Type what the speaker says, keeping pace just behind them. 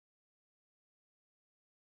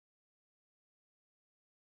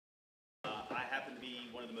happen to be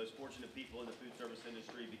one of the most fortunate people in the food service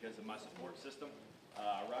industry because of my support system.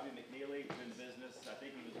 Robbie McNeely was in the business. I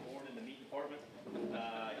think he was born in the meat department.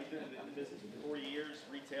 He's been in the business for 40 years,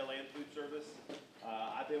 retail and food service.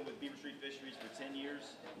 I've been with Beaver Street Fisheries for 10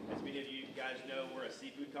 years. As many of you guys know, we're a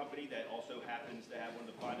seafood company that also happens to have one of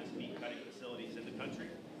the finest meat cutting facilities in the country.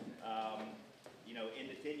 You know, in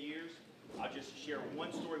the 10 years, I'll just share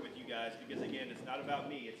one story with you guys because, again, it's not about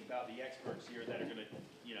me. It's about the experts here that are going to,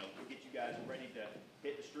 you know, get you guys ready to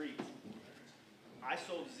hit the streets. I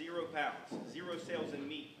sold 0 pounds, 0 sales in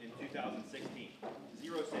meat in 2016.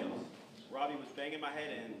 0 sales. Robbie was banging my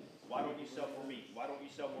head in, why don't you sell more meat? Why don't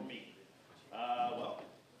you sell more meat? Well,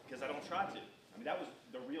 because I don't try to. I mean, that was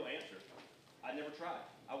the real answer. I never tried.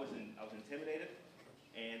 I was intimidated.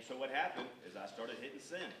 And so what happened is I started hitting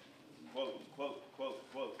send. Quote, quote,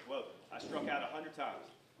 quote, quote, quote. I struck out 100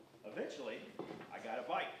 times. Eventually, I got a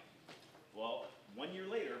bite. Well, 1 year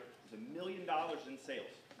later, it was $1 million in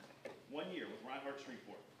sales. 1 year with Reinhardt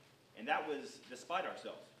Shreveport. And that was despite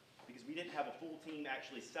ourselves, because we didn't have a full team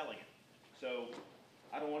actually selling it. So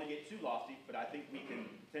I don't want to get too lofty, but I think we can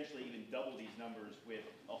potentially even double these numbers with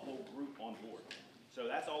a whole group on board. So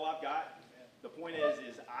that's all I've got. The point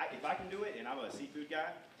is if I can do it, and I'm a seafood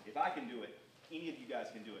guy, if I can do it, any of you guys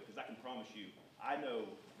can do it, because I can promise you, I know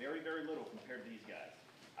very, very little compared to these guys.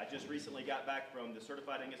 I just recently got back from the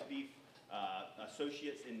Certified Angus Beef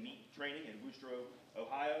Associates in Meat Training in Worcester,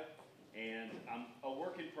 Ohio, and I'm a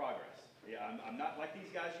work in progress. Yeah, I'm not like these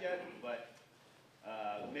guys yet, but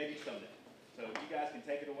maybe someday. So you guys can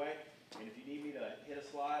take it away, and if you need me to hit a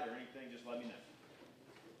slide or anything, just let me know.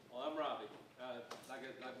 Well, I'm Robbie. Like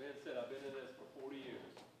Ben said, I've been in this for 40 years.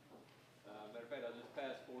 Matter of fact, I just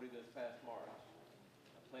passed 40 this past March.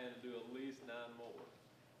 I plan to do at least 9 more,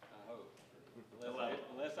 I hope.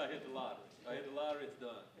 Unless I hit the lottery. If I hit the lottery, it's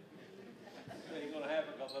done. It ain't going to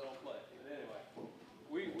happen because I don't play. But anyway,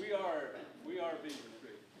 we are Beaver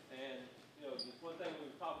Street. And, you know, just one thing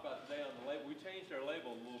we've talked about today on the label, we changed our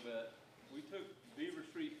label a little bit. We took Beaver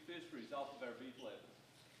Street Fisheries off of our beef label.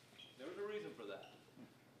 There was a reason for that.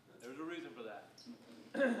 There's a reason for that.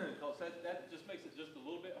 Because that just makes it just a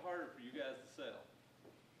little bit harder for you guys to sell.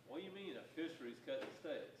 What do you mean a fisheries cutting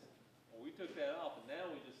steaks? Well, we took that off, and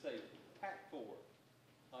now we just say pack 4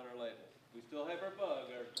 on our label. We still have our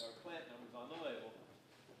bug, our plant numbers on the label,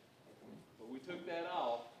 but we took that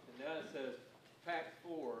off, and now it says pack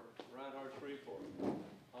 4 Reinhardt Shreveport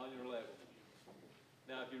on your label.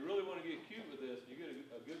 Now, if you really want to get cute with this, you get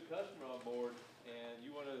a good customer on board, and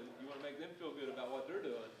you want to make them feel good about what they're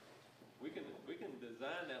doing. We can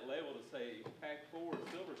design that label to say pack 4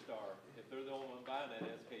 Silver Star if they're the only one buying that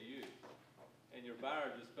SKU. And your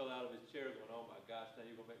buyer just fell out of his chair going, oh my gosh, now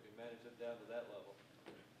you're going to make me manage it down to that level.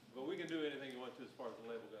 But we can do anything you want to as far as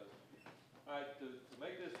the label goes. All right, to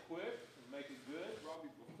make this quick and make it good.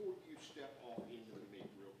 Robbie, before you step off into the meat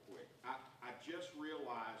real quick, I just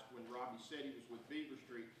realized when Robbie said he was with Beaver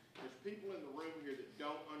Street, there's people in the room here that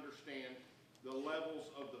don't understand the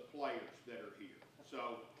levels of the players that are here.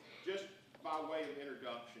 So just by way of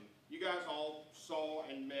introduction, you guys all saw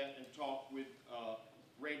and met and talked with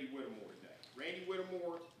Randy Whittemore today. Randy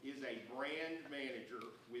Whittemore is a brand manager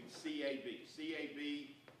with CAB.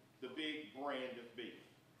 CAB, the big brand of beef.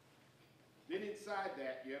 Then inside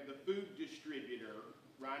that, you have the food distributor,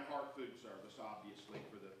 Reinhardt Food Service, obviously,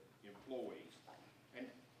 for the employees.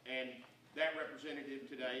 And that representative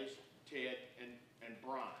today is Ted and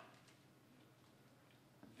Brian.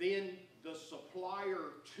 Then the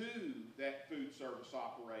supplier to that food service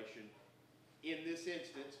operation, in this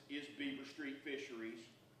instance, is Beaver Street Fisheries,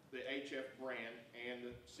 the HF brand and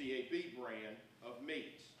the CAB brand of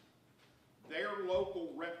meats. Their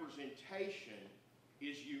local representation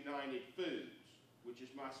is United Foods, which is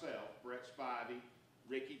myself, Brett Spivey.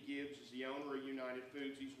 Ricky Gibbs is the owner of United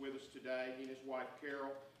Foods. He's with us today, he and his wife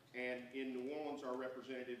Carol. And in New Orleans, our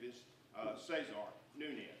representative is Cesar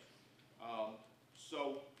Nunez.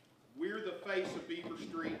 So we're the face of Beaver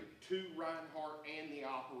Street to Reinhardt and the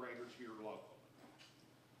operators here locally.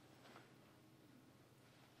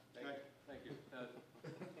 Okay. Thank you.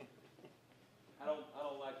 I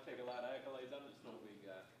don't like to take a lot of accolades. I'm just no big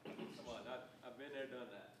guy. Come on, I've been there, done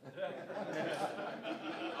that.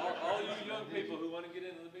 all you young people who want to get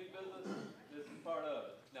into the meat business, this is part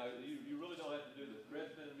of it. Now, you really don't have to do this.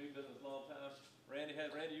 Brett's been in the meat business a long time. Randy,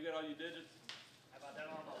 you got all your digits? How about that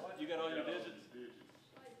on my what? You got all your digits?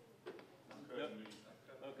 Yep.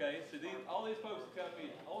 Okay, so all these folks that come to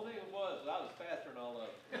me, the only thing was I was faster than all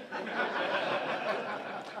of them.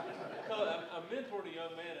 So I'm mentoring a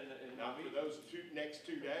young man in Not for those next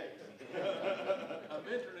 2 days. I'm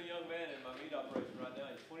mentoring a young man in my meat operation right now.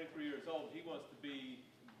 He's 23 years old. He wants to be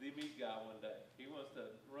the meat guy one day. He wants to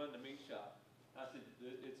run the meat shop. I said,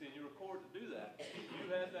 it's in your accord to do that. You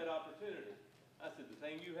have that opportunity. I said, the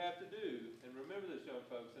thing you have to do, and remember this, young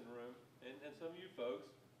folks in the room, and some of you folks,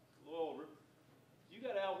 a little older, you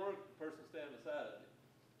got to outwork the person standing beside of you.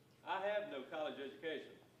 I have no college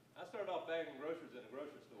education. I started off bagging groceries in a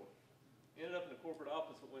grocery store. Ended up in the corporate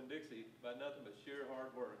office at Winn-Dixie by nothing but sheer hard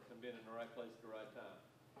work and being in the right place at the right time.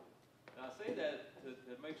 Now I say that to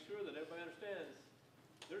make sure that everybody understands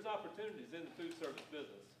there's opportunities in the food service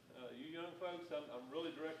business. You young folks, I'm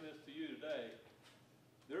really directing this to you today.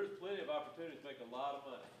 There's plenty of opportunities to make a lot of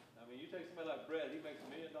money. I mean, you take somebody like Brett, he makes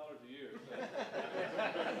 $1 million a year. So.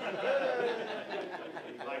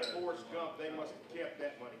 Like Forrest Gump, they must have kept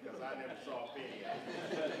that money because I never saw a penny of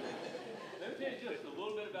it. Let me tell you just a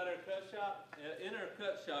little bit about our cut shop. In our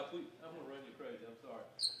cut shop, I'm going to run you crazy, I'm sorry.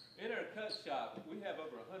 In our cut shop, we have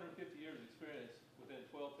over 150 years of experience within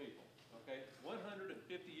 12 people, okay? 150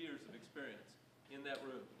 years of experience in that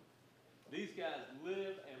room. These guys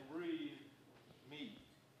live and breathe meat.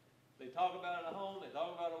 They talk about it at home, they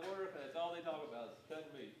talk about it at work, and that's all they talk about is cutting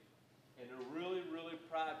meat. And they're really, really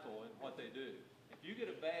prideful in what they do. If you get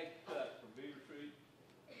a bag cut from Beaver Street,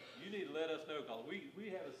 you need to let us know, because we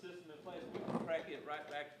have a system in place, we can track it right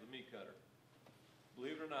back to the meat cutter.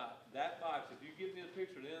 Believe it or not, that box, if you give me the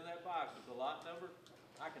picture in that box with the lot number,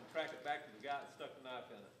 I can track it back to the guy that stuck the knife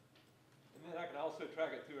in it. And then I can also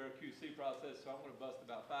track it through our QC process, so I'm going to bust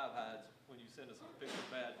about 5 hides when you send us a picture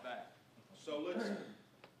bad back. So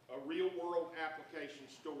a real world application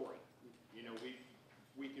story. You know,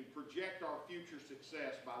 we can project our future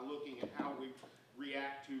success by looking at how we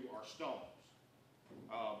react to our storms.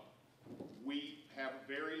 We have a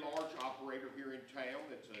very large operator here in town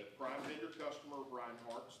that's a prime vendor customer of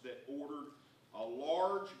Reinhardt's that ordered a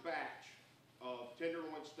large batch of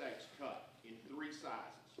tenderloin steaks cut in 3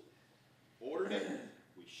 sizes. Ordered it,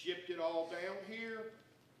 we shipped it all down here,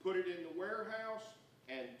 put it in the warehouse,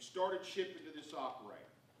 and started shipping to this operator.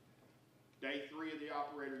 Day 3 of the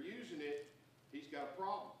operator using it, he's got a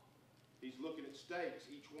problem. He's looking at steaks,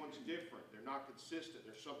 each one's different, they're not consistent,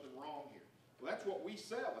 there's something wrong here. Well, that's what we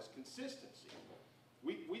sell, is consistency.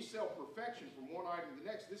 We sell perfection from one item to the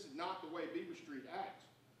next. This is not the way Beaver Street acts.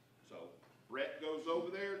 So Brett goes over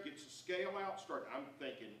there, gets the scale out, I'm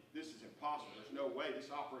thinking, this is impossible. There's no way. This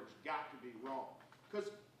operator's got to be wrong. Because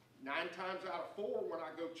 9 times out of 4, when I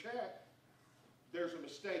go check, there's a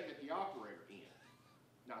mistake at the operator end.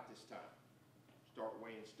 Not this time. Start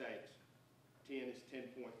weighing steaks. 10 is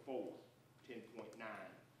 10.4, 10.9,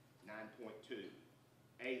 9.2.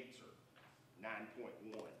 8s are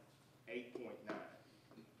 9.1, 8.9.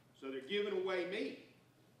 So they're giving away meat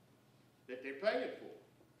that they're paying for.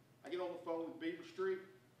 I get on the phone with Beaver Street.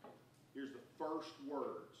 Here's the first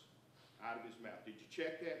words out of his mouth. Did you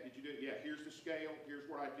check that? Did you do it? Yeah, here's the scale. Here's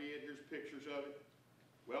what I did. Here's pictures of it.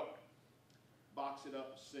 Well, box it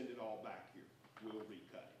up and send it all back here. We'll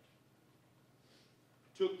recut it.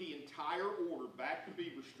 Took the entire order back to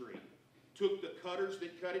Beaver Street. Took the cutters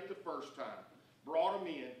that cut it the first time. Brought them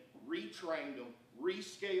in. Retrained them.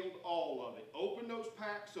 Rescaled all of it. Opened those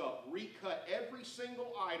packs up. Recut every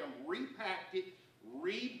single item. Repacked it.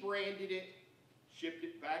 Rebranded it, shipped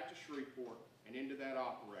it back to Shreveport and into that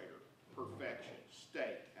operator. Perfection,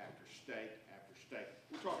 steak after steak after steak.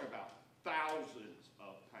 We're talking about thousands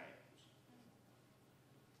of pounds.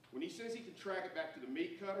 When he says he can track it back to the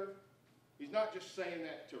meat cutter, he's not just saying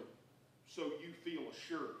that so you feel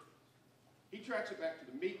assured. He tracks it back to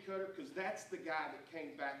the meat cutter because that's the guy that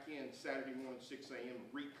came back in Saturday morning 6 a.m.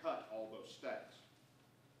 and recut all those steaks.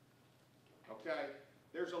 Okay?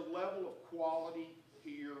 There's a level of quality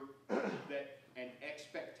here and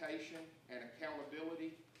expectation and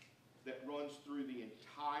accountability that runs through the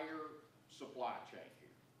entire supply chain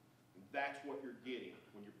here. And that's what you're getting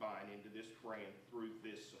when you're buying into this brand through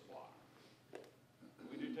this supply.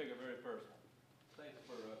 We do take it very personal. Thanks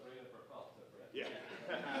for bringing up our thoughts up, Brett. Yeah.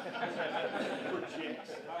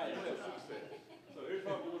 Projects. All right, so here's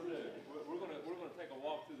what we're going to do. We're going to take a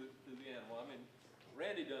walk through the animal. I mean,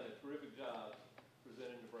 Randy done a terrific job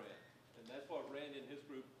presenting the brand. And that's what Randy and his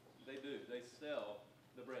group, they do. They sell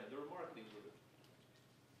the brand. They're a marketing group.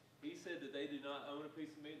 He said that they do not own a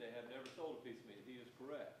piece of meat. They have never sold a piece of meat. He is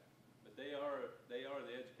correct. But they are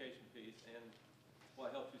the education piece and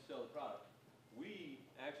what helps you sell the product. We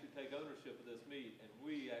actually take ownership of this meat and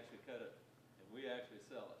we actually cut it and we actually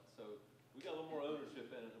sell it. So we got a little more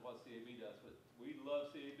ownership in it than what CAB does. But we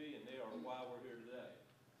love CAB and they are why we're here today.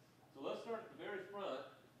 So let's start at the very front.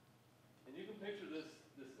 And you can picture this,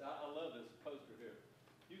 I love this poster here.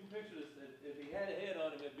 You can picture this, if he had a head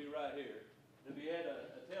on him, it'd be right here. If he had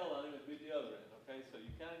a tail on him, it'd be the other end, okay? So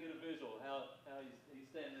you kind of get a visual of how he's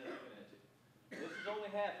standing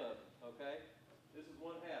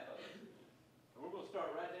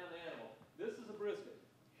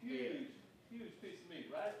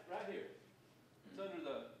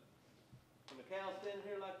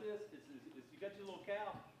this, is you got your little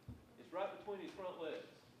cow, it's right between his front legs,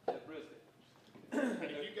 that brisket. And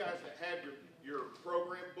if you guys that have your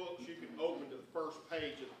program books, you can open to the first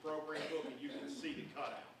page of the program book and you can see the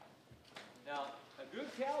cutout. Now, a good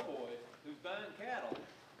cowboy who's buying cattle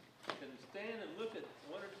can stand and look at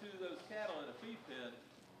one or two of those cattle in a feed pen,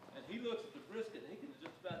 and he looks at the brisket and he can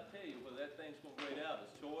just about tell you whether that thing's going to grade out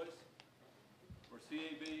as choice, or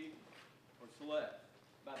CAB, or select,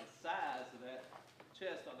 by the size of that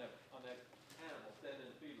chest on that animal standing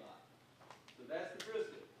in the feedlot. So that's the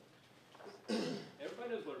brisket.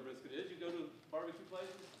 Everybody knows what a brisket is. You go to barbecue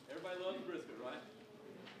places, everybody loves a brisket, right?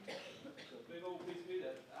 It's a big old piece of meat.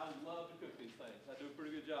 I love to cook these things. I do a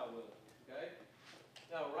pretty good job with it, okay?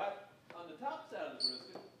 Now, right on the top side of the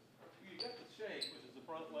brisket, you got the shank, which is the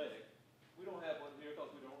front leg. We don't have one here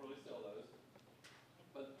because we don't really sell those.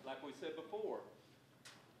 But like we said before,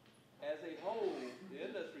 as a whole, the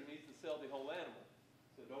industry needs to sell the whole animal.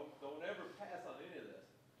 So don't ever pass on any of this.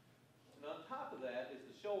 And on top of that is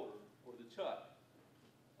the shoulder, or the chuck,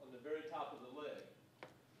 on the very top of the leg.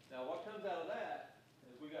 Now what comes out of that,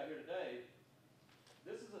 as we got here today,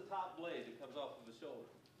 this is a top blade that comes off of the shoulder.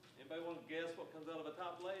 Anybody want to guess what comes out of a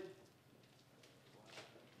top blade?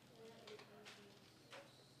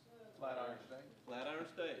 Flat iron steak. Flat iron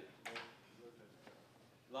steak.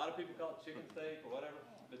 A lot of people call it chicken steak or whatever,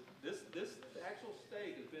 but this actual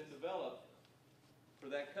steak has been developed for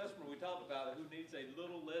that customer we talked about who needs a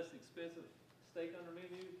little less expensive steak on their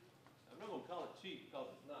menu. I'm not going to call it cheap because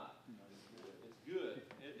it's not. It's good.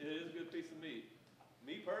 It is a good piece of meat.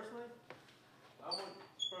 Me personally, I went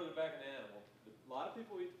further back in the animal. But a lot of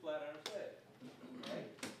people eat the flat iron steak. Okay?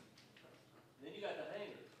 Then you got the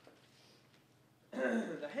hanger.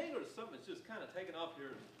 The hanger is something that's just kind of taken off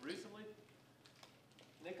here recently.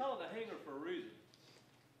 And they call it a hanger for a reason.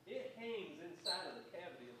 It hangs inside of the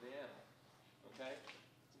cavity of the animal. Okay?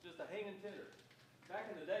 It's just a hanging tender.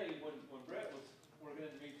 Back in the day when Brett was working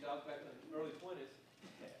in the meat shop back in the early 20s,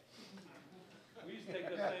 we used to take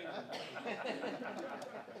those things and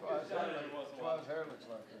shot it every once in a while. His hair looks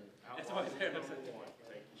like that. That's why his hair looks like that.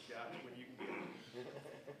 Take the shot when you can get it.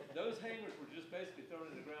 Those hangers were just basically thrown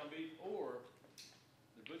into ground beef, or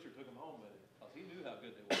the butcher took them home with him because he knew how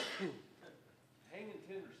good they were. Hanging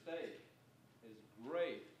tender steak is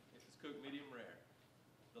great if it's cooked medium rare.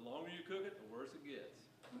 The longer you cook it, the worse it gets.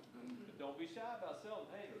 But don't be shy about selling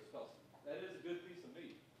hangers because that is a good piece of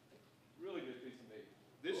meat. Really good piece of meat.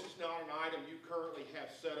 This is not an item you currently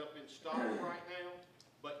have set up in stock right now,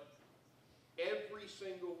 but every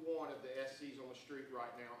single one of the SCs on the street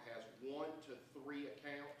right now has 1 to 3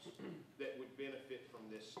 accounts that would benefit from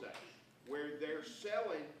this steak. Where they're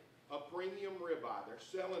selling a premium ribeye, they're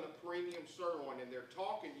selling a premium sirloin, and they're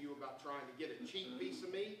talking to you about trying to get a cheap piece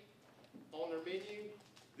of meat on their menu,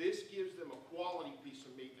 this gives them a quality piece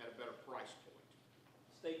of meat at a better price point.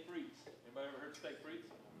 Steak frites. Anybody ever heard of steak frites?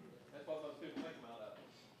 That's what most people make them out of.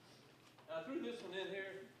 Now I threw this one in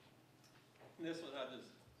here. This one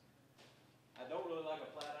I don't really like a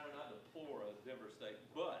flat iron. I deplore a Denver steak,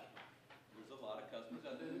 but there's a lot of customers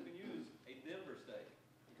out there who can use a Denver steak.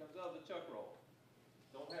 It comes out of the chuck roll.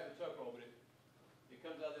 Don't have a chuck roll, but it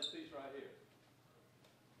comes out of this piece right here.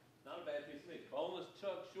 Not a bad piece of meat. Boneless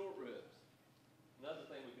chuck short ribs. Another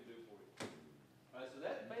thing we can do for you. All right, so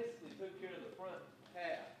that basically took care of the front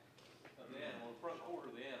half of the animal, the front quarter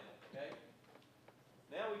of the animal, okay?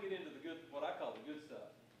 Now we get into the good, what I call the good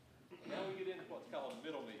stuff. Now we get into what's called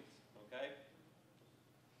middle meats, okay?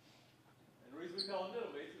 And the reason we call them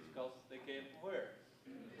middle meats is because they came from where?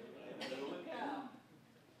 In the middle of the cow.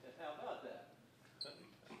 And how about that?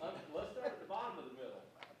 Let's start at the bottom of the middle.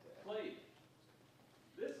 Plate.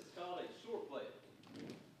 This is called a short plate.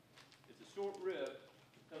 It's a short rib.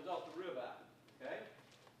 Comes off the rib eye, okay?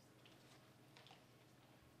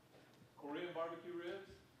 Korean barbecue ribs.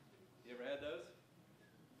 You ever had those?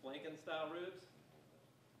 Flanken style ribs?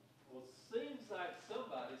 Well, it seems like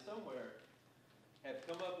somebody somewhere had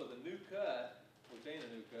come up with a new cut, which ain't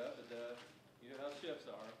a new cut, but you know how chefs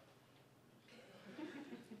are.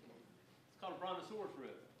 It's called a brontosaurus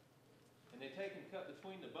rib. And they take and cut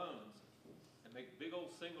between the bones and make big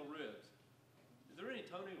old single ribs. Is there any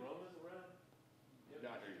Tony Romans around?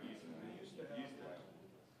 Not here. Used to.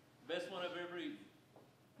 Best one I've ever eaten.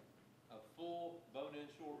 A full bone-in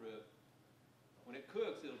short rib. When it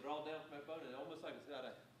cooks, it'll draw down from that bone, and almost like it's got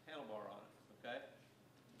a handlebar on it, okay?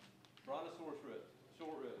 Brontosaurus ribs,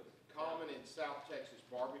 short ribs. Common in South Texas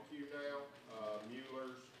barbecue now,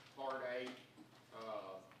 Mueller's, Part 8,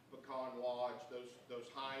 Pecan Lodge, those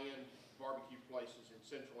high-end barbecue places in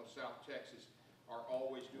Central and South Texas are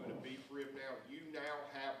always doing a beef rib now. You now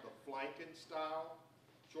have the flanken style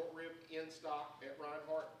short rib in stock at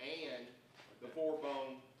Reinhardt, and the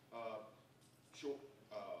 4-bone, short,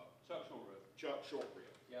 Chuck short rib. chuck short rib.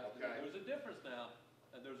 Yeah, Okay. there's a difference now,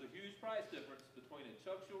 and there's a huge price difference between a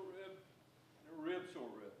chuck short rib and a rib short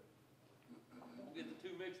rib. Don't get the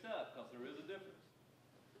two mixed up, because there is a difference.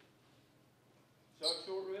 Chuck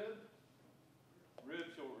short rib, rib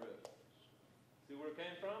short rib. See where it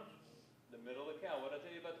came from? The middle of the cow. What did I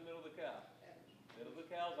tell you about the middle of the cow? Middle of the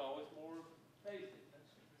cow is always more tasty.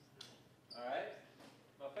 All right?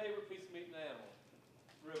 My favorite piece of meat in the animal,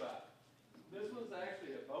 ribeye. This one's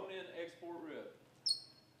actually a bone-in export rib.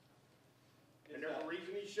 And there's a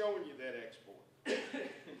reason he's showing you that export.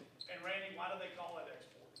 And Randy, why do they call it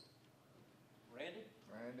export? Randy?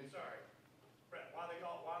 Sorry, Brett, why do they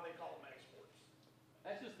call them exports?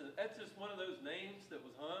 That's just one of those names that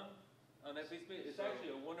was hung on that piece of meat. It's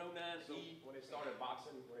actually a 109E. So when they started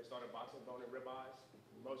boxing bone and ribeyes,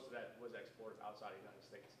 most of that was exported outside the United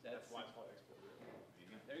States. That's why it's called export rib.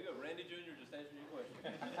 There you go, Randy Jr. just answered your question.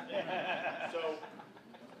 So,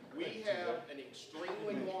 we have an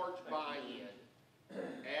extremely large buy-in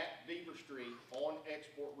at Beaver Street on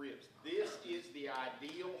export ribs. This is the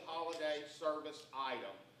ideal holiday service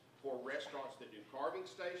item for restaurants that do carving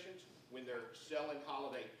stations, when they're selling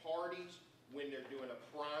holiday parties, when they're doing a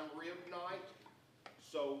prime rib night.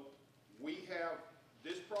 So, we have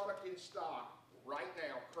this product in stock right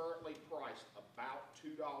now, currently priced about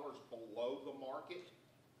 $2 below the market,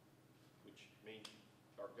 which means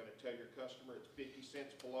you are gonna tell your customer it's 50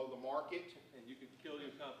 cents below the market. And you can kill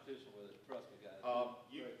your competition with it, trust me, guys.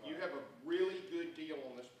 You have a really good deal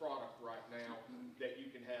on this product right now that you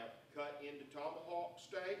can have cut into tomahawk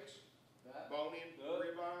steaks, bone-in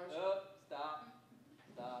ribeyes. Stop.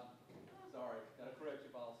 Sorry, gotta correct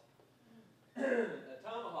you, boss. A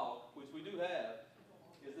tomahawk, which we do have,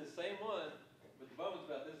 is the same one, but the bone's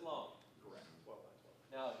about this long. Correct. 12 by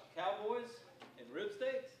 12. Now, cowboys and rib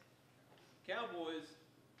steaks, cowboys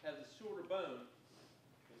have the shorter bone,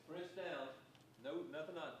 it's French down,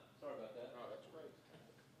 nothing on it, sorry about that. Oh, that's great.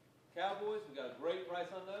 Cowboys, we got a great price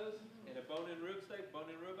on those, and a bone-in rib steak,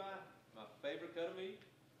 bone-in ribeye, my favorite cut of meat,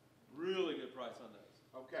 really good price on those.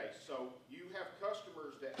 Okay, so you have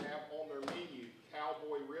customers that have on their menu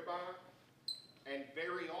cowboy ribeye, and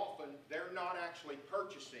very often, they're not actually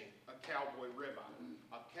purchasing a cowboy ribeye.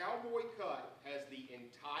 A cowboy cut has the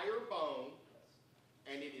entire bone,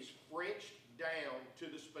 and it is Frenched down to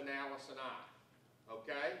the spinalis and eye,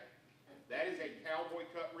 okay? That is a cowboy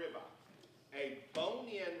cut ribeye. A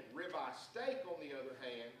bone-in ribeye steak, on the other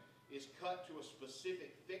hand, is cut to a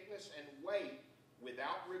specific thickness and weight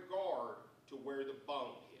without regard to where the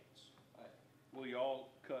bone hits. Will y'all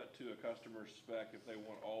cut to a customer's spec if they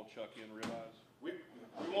want all chuck-in ribeyes? We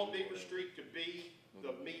want Beaver Street to be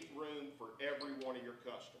the meat room for every one of your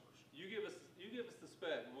customers. You give us the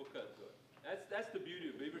spec, and we'll cut to it. That's the beauty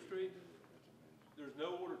of Beaver Street. There's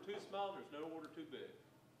no order too small, there's no order too big.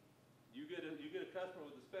 You get a customer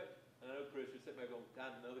with a spec, and I know, Chris, you're sitting back going,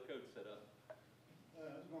 time another coat set up.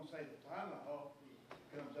 I was gonna say the tomahawk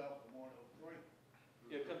comes off of 103.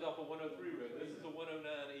 Yeah, it comes off a 103 rib. This is a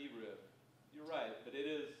 109E rib. You're right, but it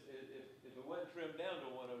is, if it wasn't trimmed down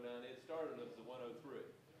to a 109, it started as a 103.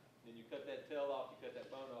 Then you cut that tail off, you cut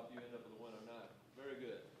that bone off, you end up with a 109. Very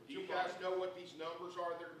good. Do you guys know what these numbers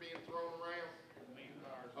are that are being thrown around?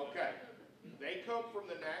 Okay. They come from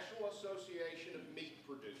the National Association of Meat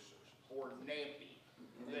Producers, or NAMPI.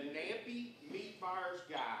 The NAMPI Meat Buyer's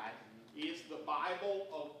Guide is the Bible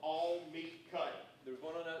of all meat cutting. There's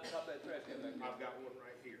one on that top of that trash can back there. I've got one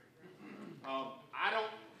right here. I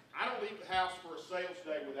don't leave the house for a sales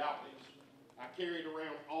day without this. I carry it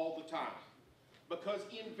around all the time. Because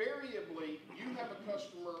invariably, you have a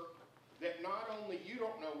customer that not only you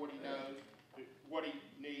don't know what he knows, what he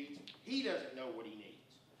needs, he doesn't know what he needs.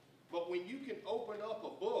 But when you can open up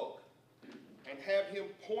a book and have him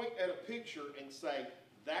point at a picture and say,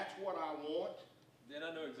 that's what I want, Then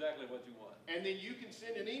I know exactly what you want. and then you can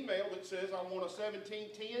send an email that says, I want a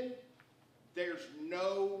 1710, there's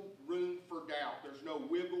no room for doubt. There's no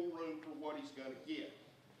wiggle room for what he's going to get.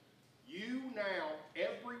 You now,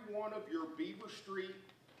 every one of your Beaver Street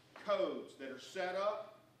codes that are set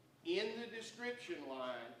up in the description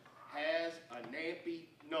line has a NAMPI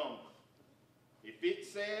number. If it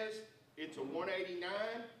says it's a 189,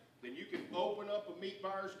 then you can open up a Meat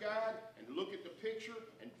Buyer's Guide and look at the picture,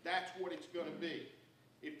 and that's what it's going to be.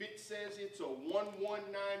 If it says it's a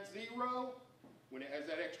 1190, when it has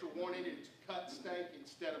that extra one in it, it's cut steak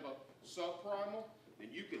instead of a subprimal,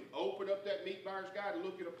 then you can open up that Meat Buyer's Guide and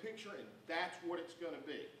look at a picture, and that's what it's going to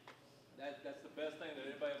be. That's the best thing that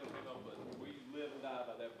anybody ever came up with. We live and die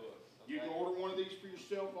by that book. I'm You can order one of these for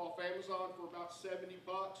yourself off Amazon for about $70.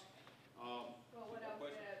 Well, what I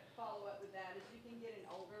was gonna follow up with that is you can get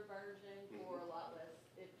an older version for a lot less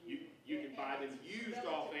if you. You can buy them and it's used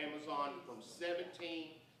off relatively Amazon used. from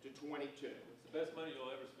 17 to 22. It's the best money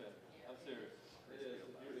you'll ever spend. I'm serious. It is,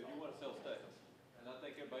 if you want to sell steaks. And I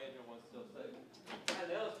think everybody in here wants to sell steaks.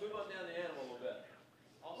 And now let's move on down the animal a little bit.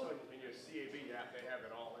 Also, in your CAB app, they have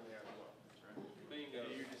it all in there as well. Bingo.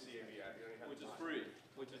 You use the CAB app, you don't even have Which to is buy it. free,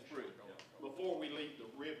 which is free. Before we leave the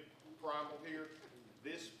rib primal here,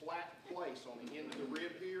 this flat place on the end of the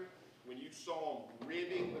rib here, when you saw them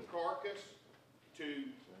ribbing the carcass to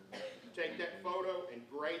take that photo and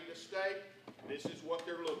grade the steak, this is what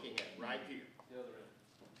they're looking at right here. The other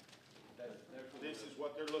end. This is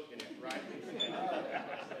what they're looking at right here.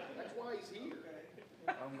 That's why he's here.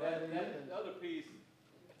 That other piece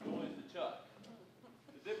joins the chuck.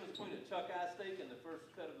 The difference between a chuck eye steak and the first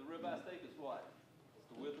cut of the ribeye steak is what? It's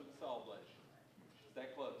the width of the saw blade. It's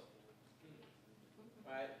that close.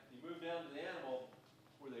 Alright, you move down to the animal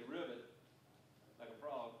where they rivet, like a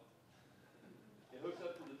frog. It hooks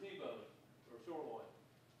up to the T-bone, or short one.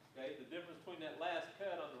 Okay, the difference between that last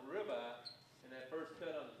cut on the ribeye and that first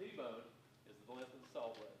cut on the T-bone is the length of the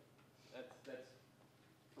saw blade. That's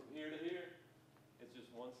from here to here, it's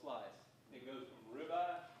just one slice. It goes from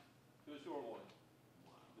ribeye to a short one,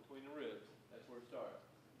 between the ribs. That's where it starts.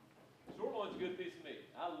 Short one's a good piece of meat.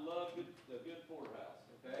 I love a good porterhouse,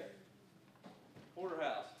 okay?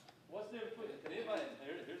 Porterhouse. What's the difference between, can anybody,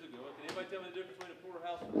 here's a good one. Can anybody tell me the difference between a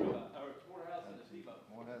porterhouse and a ribeye, or a porterhouse and a T-bone?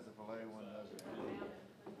 One has the fillet, one doesn't.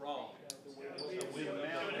 Wrong. It's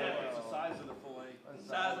the size of the fillet.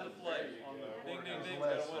 Size of the fillet. Ding, ding, ding,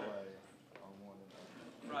 got a winner. On one and the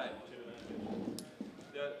other. Right.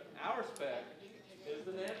 Our spec is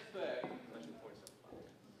the next spec. I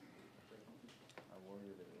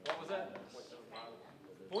worried it. What was that?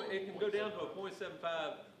 It can go down to a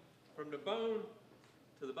 .75 from the bone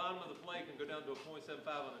to the bottom of the fillet can go down to a .75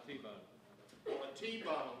 on the T-bone. On a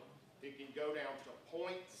T-bone, it can go down to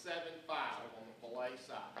 .75 on the fillet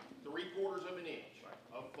side, 3/4 of an inch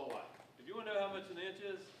of fillet. If you want to know how much an inch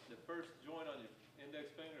is, the first joint on your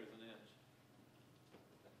index finger is an inch.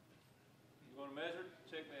 You want to measure?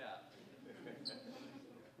 Check me out.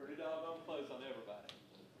 Pretty doggone close on everybody.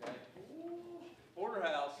 Okay?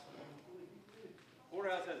 Porterhouse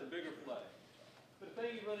has a bigger fillet. But the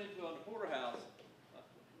thing you run into on the porterhouse,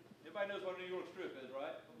 everybody knows what a New York strip is,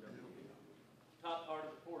 right? Top part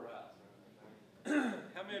of the porterhouse.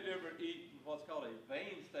 How many of you ever eat what's called a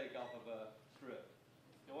vein steak off of a strip?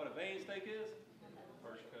 You know what a vein steak is?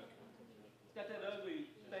 First cut. It's got that ugly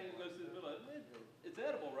thing that goes through the middle of it. It's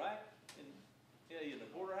edible, right? And in the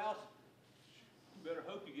porterhouse, you better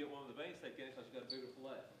hope you get one with a vein steak in it because you got a bigger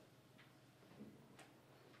fillet.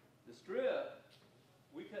 The strip,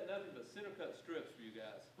 we cut nothing but center cut strips for you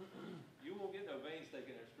guys. You won't get no vein steak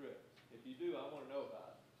in their strip. If you do, I want to know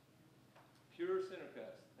about it. Pure center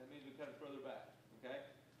cuts. That means we cut it further back. Okay?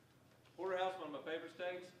 Porterhouse, one of my favorite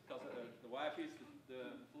steaks, because the wife eats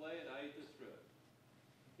the fillet and I eat the strip.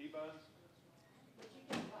 T-bones. But you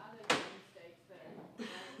can buy those vein steaks that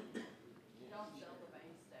you don't sell the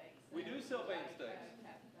vein steaks. We do sell vein steaks.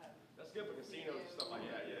 That's good for casinos and stuff like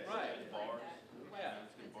that, yeah. Right. Bars. Yeah.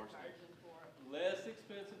 Less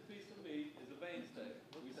expensive piece of meat is a vein steak.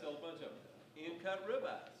 We sell a bunch of them. In-cut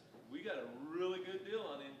ribeyes. We got a really good deal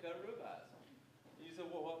on in-cut ribeyes. And you say,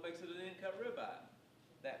 well, what makes it an in-cut ribeye?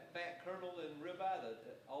 That fat kernel in ribeye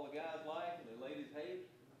that all the guys like and the ladies hate,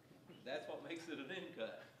 that's what makes it an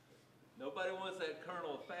in-cut. Nobody wants that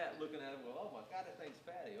kernel of fat looking at it, well, oh my God, that thing's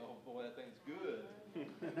fatty. Oh boy, that thing's good.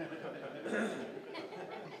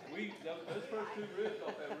 Those first two ribs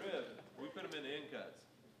off that rib, we put them in the in-cuts.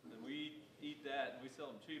 And we eat that and we sell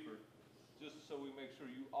them cheaper, just so we make sure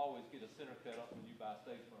you always get a center cut up when you buy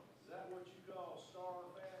steaks from us. Is that what you call star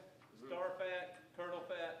fat? Star fat, kernel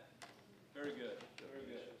fat, very good, very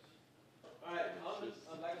good. All right,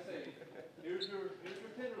 like I say, here's your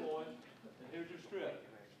tenderloin and here's your strip.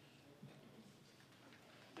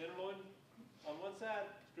 Tenderloin on one side,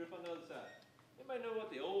 strip on the other side. Anybody know what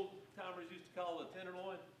the old timers used to call the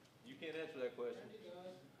tenderloin? You can't answer that question.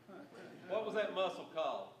 What was that muscle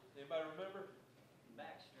called? Anybody remember?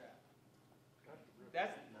 Backstrap.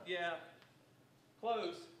 That's, yeah,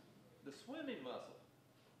 close. The swimming muscle.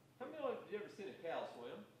 How many of you ever seen a cow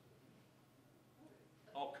swim?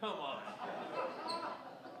 Oh, come on.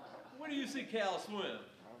 Where do you see cows swim?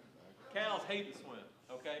 Cows hate to swim,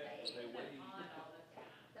 okay? They wait.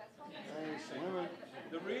 Hey, swimming.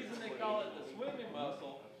 The reason they call it the swimming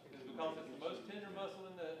muscle is because it's the most tender muscle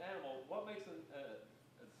in the animal. What makes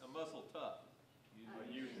a muscle tough?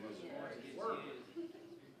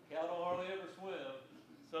 Cow don't don't hardly ever swim.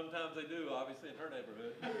 Sometimes they do, obviously, in her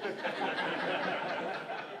neighborhood. But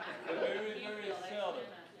very, very seldom.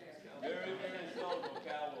 Very, very seldom a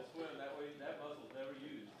cow will swim. That way, that muscle's never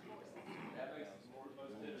used. That makes it most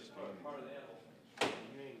tender part of the animal.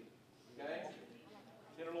 Okay?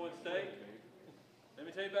 Tenderloin steak. Let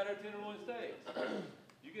me tell you about our tenderloin steaks.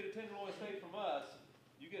 You get a tenderloin steak from us,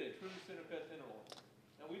 you get a true center cut tenderloin.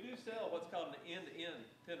 Now we do sell what's called an end-to-end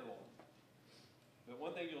tenderloin. But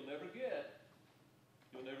one thing you'll never get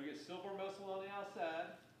silver muscle on the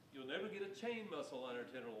outside. You'll never get a chain muscle on our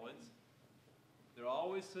tenderloins. They're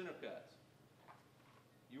always center cuts.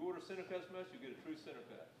 You order center cuts from us, you get a true center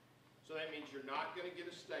cut. So that means you're not gonna get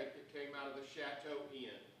a steak that came out of the Chateau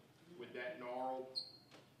Inn with that gnarled,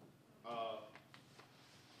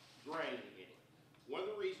 grain in it. One of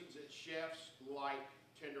the reasons that chefs like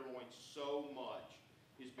tenderloin so much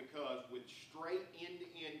is because with straight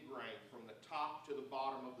end-to-end grain from the top to the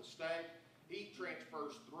bottom of the steak, heat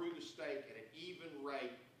transfers through the steak at an even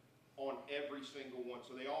rate on every single one.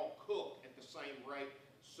 So they all cook at the same rate,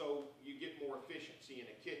 so you get more efficiency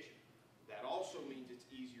in a kitchen. That also means it's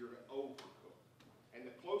easier to overcook. And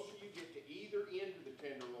the closer you get to either end of the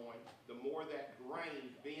tenderloin, the more that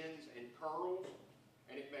grain bends and curls,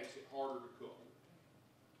 and it makes it harder to cook.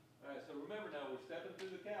 All right, so remember now, we're stepping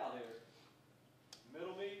through the cow here.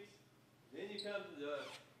 Middle meats, then you come to the,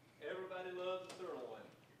 everybody loves the sirloin,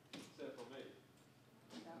 except for me.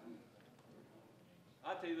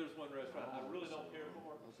 I tell you, there's one restaurant I really don't care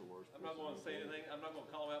for. That's the worst. I'm not going to say anything, I'm not going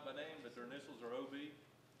to call them out by name, but their initials are OB.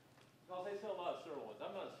 Because they sell a lot of sirloins.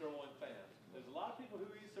 I'm not a sirloin fan. There's a lot of people who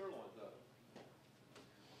eat sirloins, though.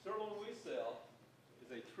 Sirloin we sell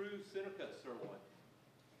is a true center cut sirloin.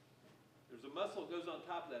 There's a muscle that goes on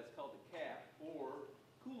top of that. It's called the cap or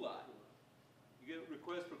culotte. You get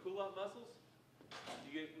requests for culotte muscles.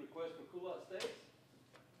 You get requests for culotte steaks.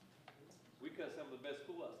 We cut some of the best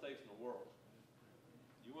culotte steaks in the world.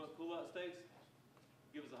 You want culotte steaks?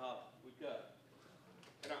 Give us a holler. We cut.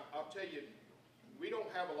 And I'll tell you, we don't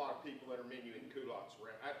have a lot of people that are menuing culottes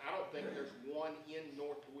around. I don't think there's one in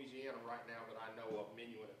North Louisiana right now that I know of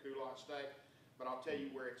menuing a culotte steak, but I'll tell you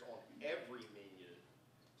where it's on every menu.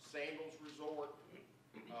 Sandals Resort,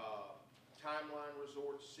 Timeline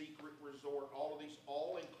Resort, Secret Resort, all of these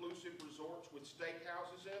all-inclusive resorts with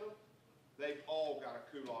steakhouses in them, they've all got a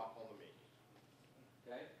culotte on the menu.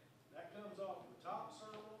 Okay? That comes off the top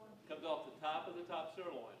sirloin? Comes off the top of the top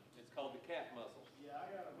sirloin. It's called the cap muscle. Yeah,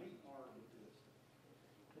 I got a meat mark with this.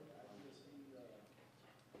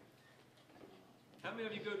 How many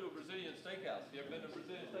of you go to a Brazilian steakhouse? You ever been to a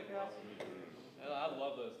Brazilian steakhouse? I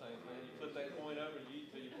love those things, man. You flip that coin over and you eat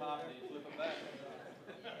till you pop and you flip it back.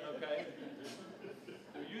 Okay?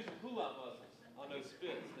 They're using culotte muscles on those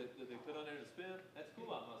spits that they put on there to spin. That's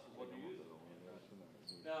culotte muscles, what they're using.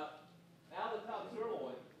 Now, out of the top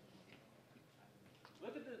sirloin,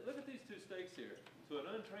 look at these two steaks here. To an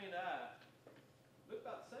untrained eye, look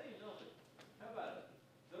about the same, don't they? How about it?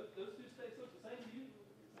 Those two steaks look the same to you?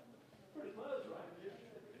 Pretty close, right?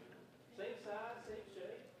 Same size, same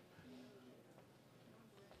shape.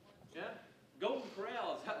 Yeah? Golden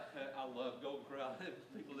Corrals. I love Golden Corral.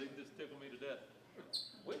 People, they just tickle me to death.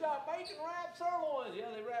 We got bacon wrapped sirloins. Yeah,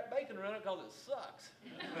 they wrap bacon around it because it sucks.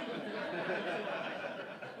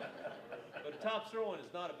 But a top sirloin is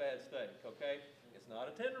not a bad steak, okay? It's not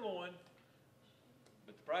a tenderloin,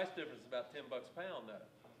 but the price difference is about $10 a pound now.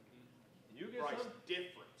 You get Price some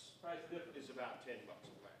difference is is about $10 a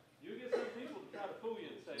pound. You get some people to try to fool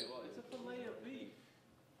you and say, well, it's a fillet of beef.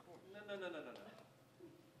 No.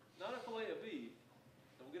 Not a fillet of beef.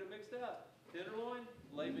 Don't get it mixed up. Tenderloin,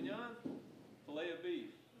 filet mignon, filet of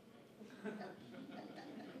beef.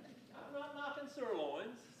 I'm not knocking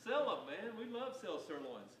sirloins. Sell them, man. We love sell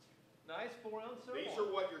sirloins. Nice 4-ounce sirloin. These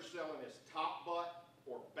are what you're selling as top butt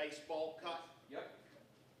or baseball cut. Yep.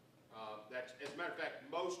 That's, as a matter of fact,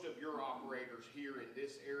 most of your operators here in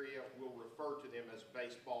this area will refer to them as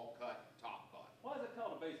baseball cut, top butt. Why is it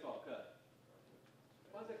called a baseball cut?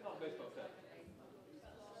 Why is it called a baseball cut?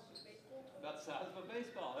 About the size of a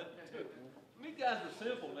baseball. Me guys are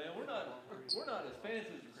simple, man. We're not as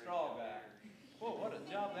fancy as the straw guy. Whoa, what a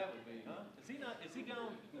job that would be, huh? Is he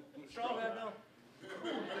gone? Straw guy now?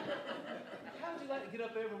 How would you like to get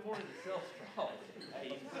up every morning to sell straws?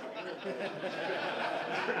 Hey.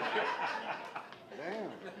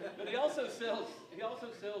 Damn. But he also sells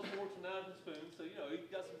forks and knives and spoons, so you know he's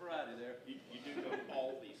got some variety there. You do know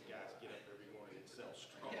all these guys get up every morning and sell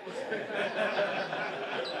straws.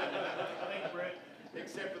 Thanks, Brett.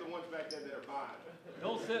 Except for the ones back there that are buying.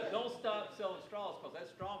 Don't stop selling straws, because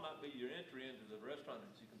that straw might be your entry into the restaurant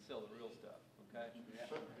that you can sell the real stuff. okay?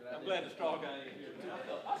 I'm glad the straw guy ain't here.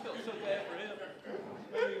 I felt so bad for him.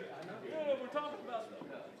 We're talking about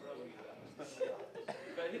stuff.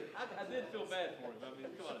 But I did feel bad for him. I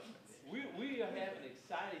mean, come on. We are having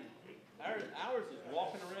exciting, ours is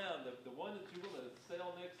walking around, the one that you're gonna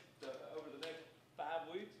sell over the next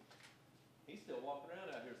 5 weeks, he's still walking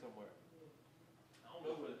around out here somewhere. I don't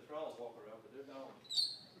know where the straws walk around, but they're gone.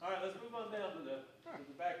 All right, let's move on down to the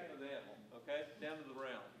back end of the animal, okay? Down to the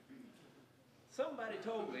round. Somebody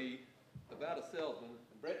told me about a salesman,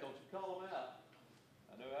 and Brett, don't you call him out.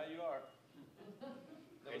 I know how you are.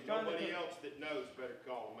 And nobody else that knows better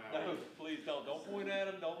call them out. No, please don't. Don't point at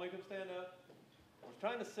him. Don't make him stand up. I was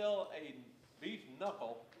trying to sell a beef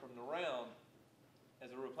knuckle from the round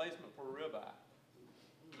as a replacement for a ribeye.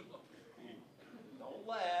 Don't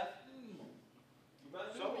laugh.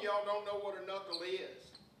 Some of y'all don't know what a knuckle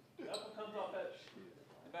is. Knuckle comes off that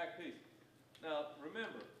back piece. Now,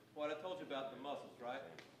 remember what I told you about the muscles, right?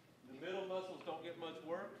 The middle muscles don't get much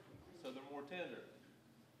work, so they're more tender.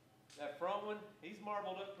 That front one, he's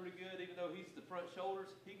marbled up pretty good, even though he's the front shoulders.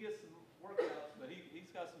 He gets some workouts, but he's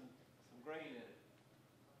got some grain in it.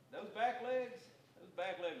 Those back legs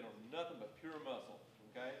are nothing but pure muscle,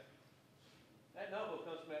 okay? That knuckle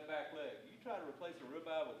comes from that back leg. You try to replace a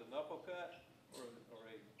ribeye with a knuckle cut or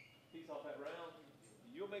a piece off that round,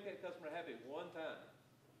 you'll make that customer happy one time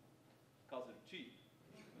because it's cheap.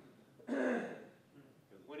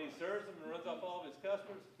 When he serves them and runs off all of his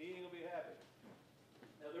customers, he ain't gonna be happy.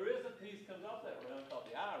 Now there is a piece comes off that round called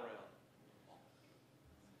the eye round.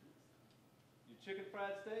 Your chicken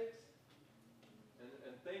fried steaks,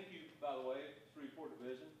 and thank you, by the way, 3-4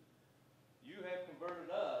 Division. You have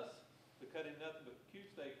converted us to cutting nothing but cube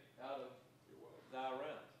steak out of the eye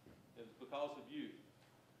rounds. It's because of you.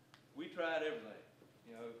 We tried everything.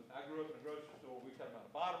 You know, I grew up in a grocery store. We cut them out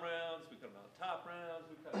of bottom rounds. We cut them out of top rounds.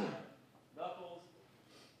 We cut them out of knuckles.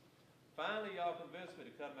 Finally, y'all convinced me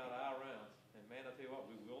to cut them out of eye rounds. And man, I tell you what,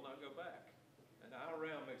 we will not go back. And eye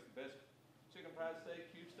round makes the best chicken fried steak,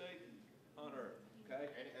 cube steak on earth. Okay?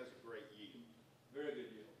 And it has a great yield. Very good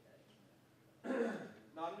yield.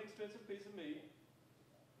 Not an expensive piece of meat,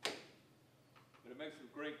 but it makes a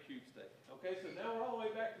great cube steak. Okay, so now we're all the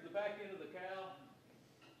way back to the back end of the cow.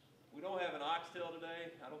 We don't have an oxtail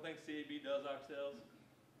today. I don't think CAB does oxtails.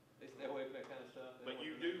 They stay away from that kind of stuff. But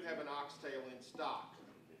you do have an oxtail in stock.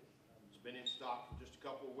 It's been in stock for just a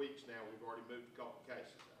couple of weeks now. We've already moved a couple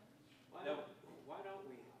cases out. Why don't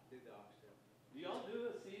we do the oxtail? Do y'all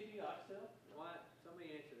do a CAB oxtail? Why,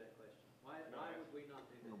 somebody answer that question. Why would we not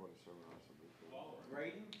do that? Nobody's serving us a beef.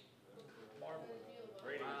 Grading?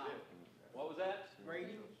 Grading is it. What was that?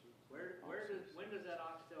 Grading? When does that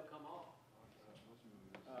oxtail come off?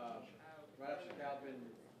 Right after the cow been.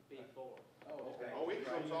 Before. Oh, okay. Oh, it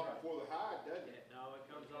comes off before the hide, doesn't it? Yeah, no, it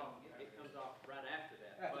comes off right after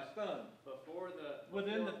that. After it's done. Before the.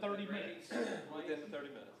 Within the before 30 grading minutes. takes place, Within the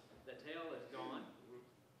 30 minutes. The tail is gone.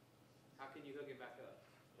 How can you hook it back up?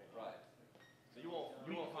 Right. So you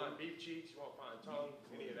won't find beef cheeks, you won't find tongue,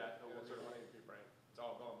 any of that, no certified Angus beef brain. It's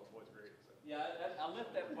all gone before it's graded. So. Yeah, I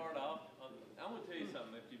left that part off. I'm going to tell you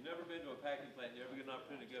something. If you've never been to a packing plant, you ever get an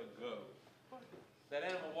opportunity to go. That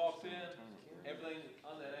animal walks in, everything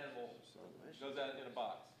on that animal goes out in a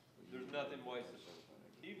box. There's nothing wasted.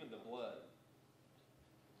 Even the blood.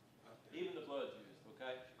 Even the blood's used,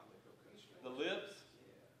 okay? The lips.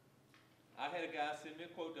 I had a guy send me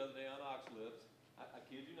a quote the other day on ox lips. I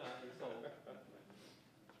kid you not, they're sold.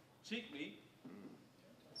 Cheek meat.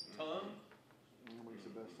 Tongue. Who makes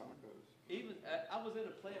the best tacos? Even, I was in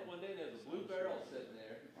a plant one day and there was a blue barrel sitting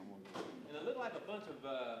there. And it looked like a bunch of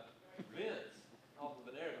vents off of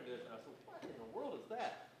an air conditioner. I said, what in the world is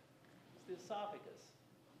that? It's the esophagus.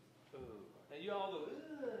 Ooh. And you all go,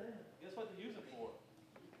 ugh. Guess what they use it for?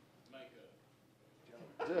 Makeup.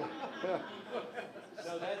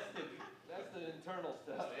 No, that's the internal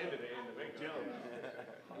stuff. That's the end of the end, the big jump.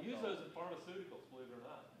 They use those in pharmaceuticals, believe it or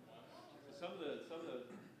not. So some of the,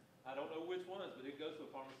 I don't know which ones, but it goes to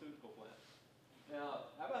a pharmaceutical plant.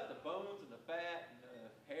 Now, how about the bones and the fat and the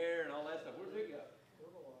hair and all that stuff? Where's it go?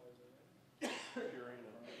 Purina.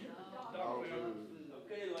 Dog food,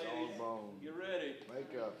 Okay, dog ladies, bone, get ready.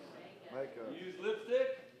 makeup. You use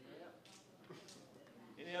lipstick?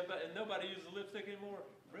 And nobody uses lipstick anymore?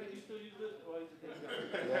 Brett, you still use lipstick? Oh,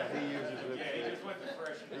 Yeah, he uses Yeah, he lipstick. just went to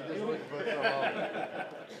fresh. He just went to put some on.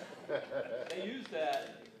 They use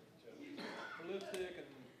that for lipstick and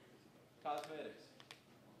cosmetics.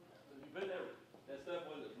 So you put that stuff,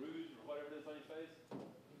 what is it, rouge or whatever it is on your face?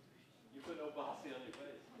 You put no Bossier on your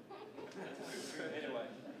face. Anyway,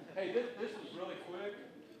 hey, this was really quick.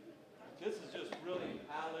 This is just really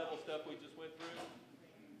high-level stuff we just went through.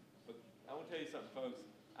 But I want to tell you something, folks.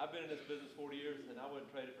 I've been in this business 40 years, and I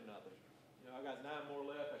wouldn't trade it for nothing. You know, I got 9 more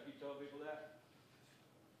left. I keep telling people that.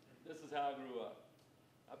 This is how I grew up.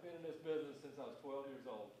 I've been in this business since I was 12 years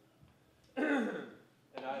old.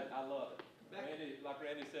 And I love it. Randy, like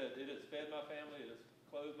Randy said, it has fed my family, it has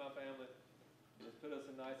clothed my family, it has put us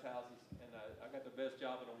in nice houses, and I got the best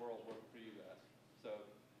job in the world working for you guys. So,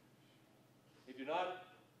 if you're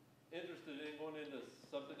not interested in going into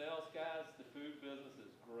something else, guys, the food business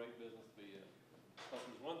is a great business to be in. Because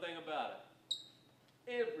there's one thing about it,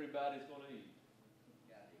 everybody's going to eat.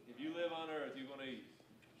 If you live on earth, you're going to eat.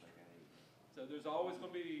 So there's always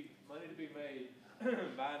going to be money to be made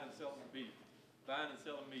buying and selling beef, buying and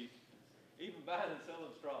selling meat, even buying and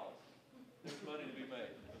selling straws. There's money to be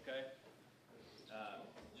made, okay?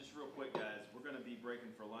 Just real quick, guys, we're gonna be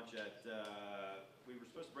breaking for lunch at, we were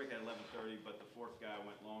supposed to break at 11:30, but the fourth guy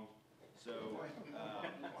went long. So,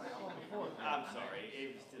 I'm sorry,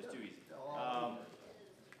 it was too easy.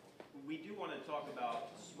 We do want to talk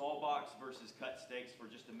about small box versus cut steaks for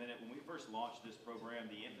just a minute. When we first launched this program,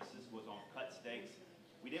 the emphasis was on cut steaks.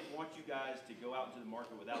 We didn't want you guys to go out into the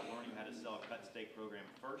market without learning how to sell a cut steak program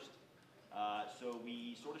first. So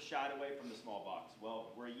we sort of shied away from the small box.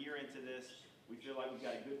 Well, we're a year into this. We feel like we've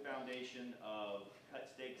got a good foundation of cut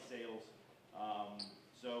steak sales.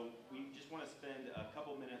 So we just want to spend a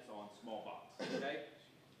couple minutes on small box. Okay?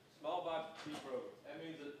 Small box beef program. That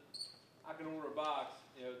means that I can order a box.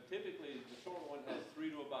 You know, typically the short one has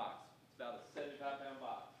 3 to a box. It's about a 75-pound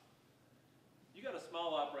box. You got a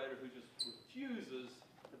small operator who just refuses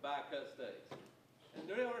to buy cut steaks. And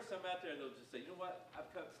there are some out there that'll just say, you know what,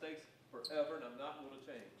 I've cut steaks forever and I'm not going to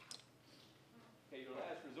change. Okay, your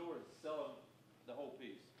last resort is selling the whole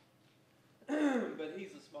piece. But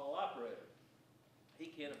he's a small operator.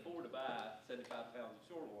 He can't afford to buy 75 pounds of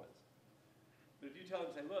short ones. But if you tell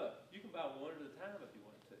him, say, look, you can buy 1 at a time if you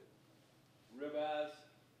want to. Ribeyes,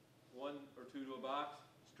 1 or 2 to a box.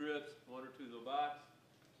 Strips, 1 or 2 to a box.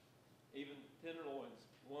 Even tenderloins,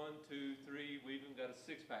 1, 2, 3. We even got a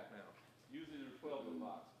 6-pack now. Usually there's 12 to a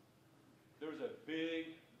box. There's a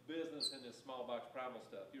big business in this small box primal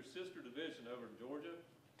stuff. Your sister division over in Georgia,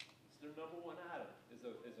 it's their #1 item is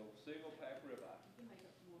a single pack ribeye.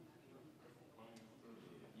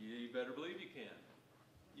 Yeah, you better believe you can.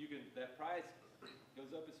 You can. That price goes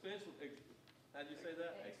up exponentially. How'd you say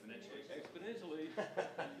that? Exponentially. Exponentially.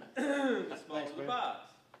 The smaller the box.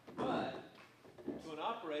 But to an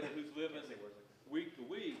operator who's living week to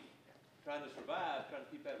week, trying to survive, trying to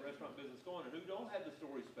keep that restaurant business going, and who don't have the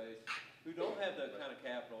storage space, who don't have that kind of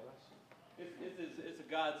capital, it's a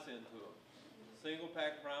godsend to them. Single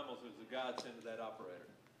pack primals is a godsend to that operator.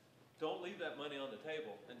 Don't leave that money on the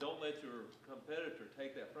table, and don't let your competitor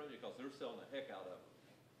take that from you because they're selling the heck out of them.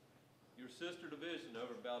 Your sister division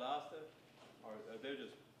over in Valdosta, they're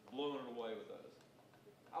just blowing it away with those.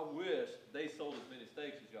 I wish they sold as many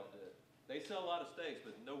steaks as y'all did. They sell a lot of steaks,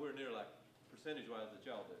 but nowhere near like percentage-wise that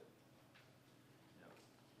y'all did.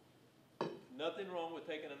 Nothing wrong with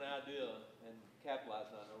taking an idea and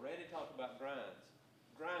capitalizing on it. Now, Randy talked about grinds.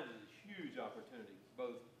 Grinds is a huge opportunity,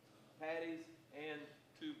 both patties and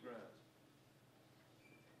tube grinds.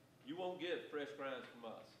 You won't get fresh grinds from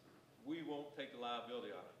us. We won't take the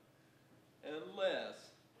liability on it.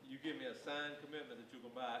 Unless you give me a signed commitment that you're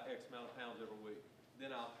going to buy X amount of pounds every week.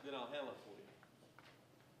 Then I'll handle it for you.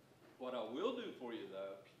 What I will do for you,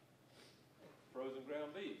 though, frozen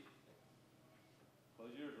ground beef.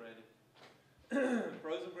 Close yours, Randy.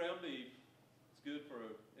 Frozen ground beef, it's good for,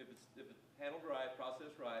 if it's handled right,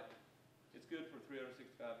 processed right, it's good for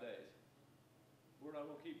 365 days. We're not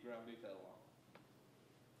going to keep ground beef that long.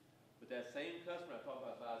 But that same customer I talked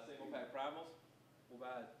about buy single pack primals, will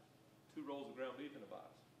buy 2 rolls of ground beef in a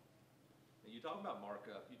box. And you talk about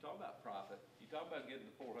markup, you talk about profit, you talk about getting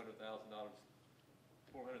the $400,000,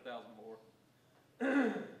 $400,000 more.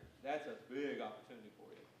 That's a big opportunity for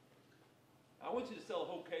you. I want you to sell a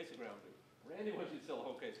whole case of ground beef. Randy wants you to sell a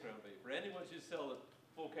whole case of ground beef. Randy wants you to sell a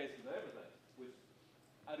full case of everything, which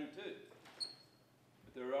I do too.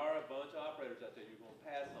 But there are a bunch of operators out there you're going to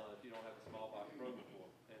pass on if you don't have a small box program for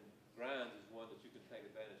them. And grinds is one that you can take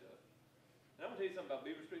advantage of. And I'm going to tell you something about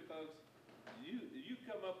Beaver Street, folks. You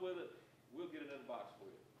come up with it, we'll get it in a box for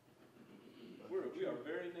you. We are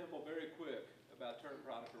very nimble, very quick about turning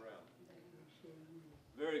product around.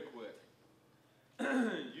 Very quick.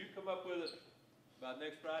 You come up with it, by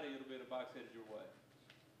next Friday, it'll be in a box headed your way.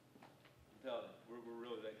 I'm telling you, we're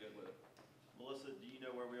really that good with it. Melissa, do you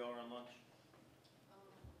know where we are on lunch?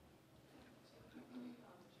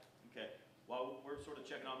 Okay. While we're sort of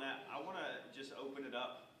checking on that, I want to just open it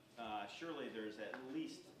up. Surely there's at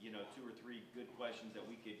least 2 or 3 good questions that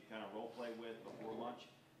we could kind of role play with before lunch.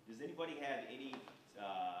 Does anybody have any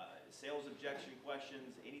sales objection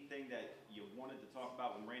questions, anything that you wanted to talk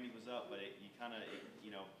about when Randy was up, but it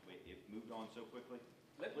moved on so quickly?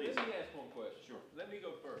 Let Please. me ask one question. Sure. Let me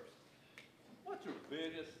go first. What's your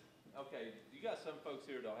biggest, okay, you got some folks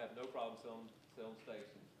here that'll have no problem selling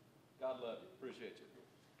steaks. God love you, appreciate you.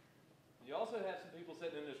 You also have some people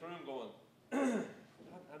sitting in this room going,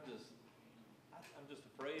 I'm just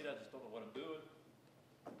afraid, I just don't know what I'm doing.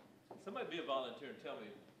 Somebody be a volunteer and tell me,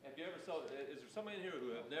 have you ever sold, is there somebody in here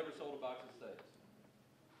who have never sold a box of steaks?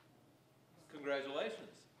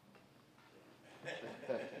 Congratulations.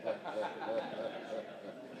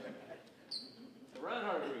 The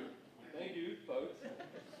Reinhardt Group, thank you, folks.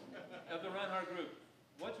 Of the Reinhardt Group,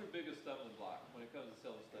 what's your biggest stumbling block when it comes to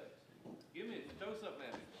selling steaks? Throw something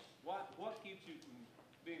at me. What keeps you from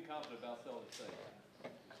being confident about selling steaks?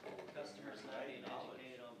 Customers not being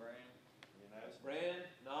educated on brand. Brand,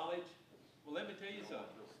 knowledge. Well, let me tell you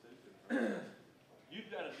something. You've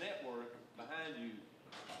got a network behind you,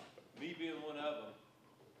 me being one of them,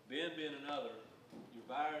 Ben being another, your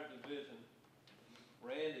buyer division,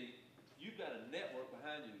 Randy, you've got a network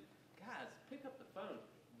behind you. Guys, pick up the phone.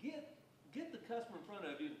 Get the customer in front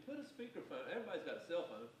of you and put a speakerphone. Everybody's got a cell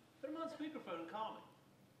phone. Put them on speakerphone and call me.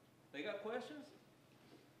 They got questions?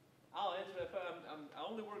 I'll answer that phone. I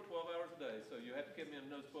only work 12 hours a day, so you have to get me in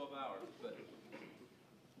those 12 hours. But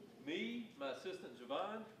me, my assistant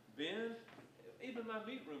Javon, Ben, even my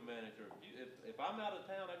meat room manager. If I'm out of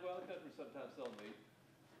town, I go out of the country sometimes selling meat.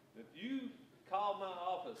 If you call my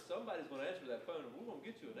office, somebody's going to answer that phone, and we're going to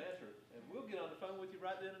get you an answer, and we'll get on the phone with you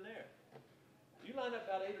right then and there. You line up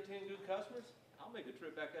about 8 or 10 good customers, I'll make a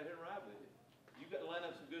trip back out here and ride with you. You got to line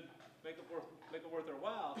up some good, make it worth their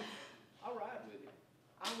while. I'll ride with you.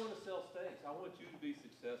 I want to sell steaks. I want you to be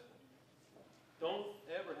successful. Don't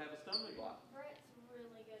ever have a stumbling block. Brett's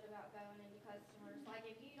really good about going into customers. Like,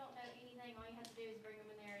 if you don't know anything, all you have to do is bring them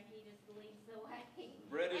in there and he just leads the way.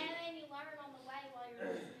 Brett is, And then you learn on the way while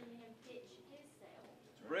you're listening to him pitch his sale.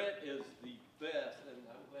 Brett is the best, and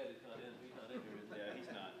I'm glad he's not in here, is he? Yeah, he's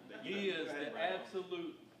not. But He is go ahead, the Brad.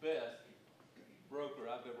 absolute best broker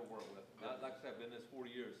I've ever worked with. Like I said, I've been in this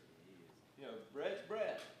 40 years. You know, Brett's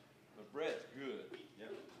Brett, but Brett's good.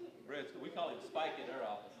 Yep. We call him Spikey in our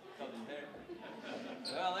office. Because he's there.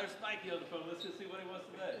 Well, there's Spikey on the phone. Let's just see what he wants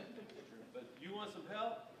today. But you want some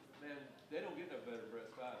help? Man, they don't get no better than Brett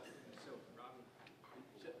Spikey. So, Robbie,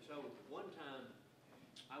 so one time,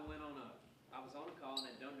 I was on a call and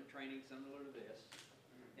had done the training similar to this,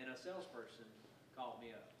 and a salesperson called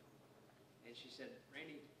me up. And she said,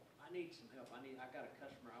 Randy, I need some help. I got a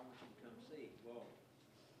customer I want you to come see. Well,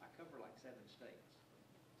 I cover like 7 states.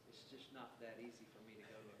 It's just not that easy for me to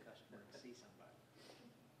go to a customer and see somebody.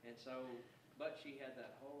 And so, but she had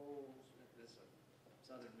that whole, this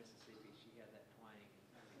southern Mississippi, she had that twang.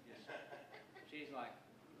 She's like,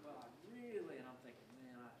 well, I really, and I'm thinking,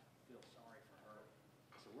 man, I feel sorry for her.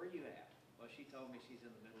 So where you at? Well, she told me she's in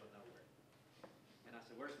the middle of nowhere. And I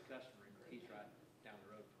said, where's the customer? He's right down the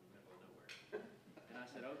road from the middle of nowhere. And I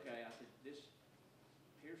said, okay. I said,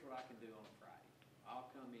 here's what I can do on a Friday. I'll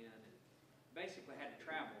come in and basically had to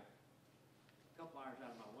travel a couple hours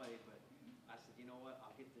out of my way, but I said, you know what?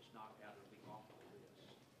 I'll get this knocked out. It'll be awful to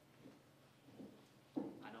this.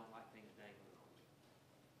 I don't like things dangling on me.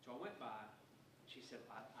 So I went by. She said,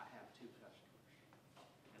 I have 2 customers.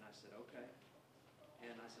 And I said, okay.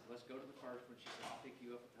 And I said, let's go to the first one. She said, I'll pick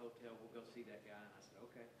you up at the hotel. We'll go see that guy. And I said,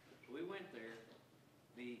 okay. So we went there.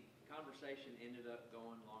 The conversation ended up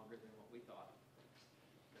going longer than what we thought,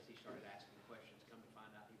 because he started asking questions. Come to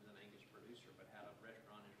find out he was an Angus producer, but had a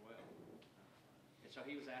restaurant as well. And so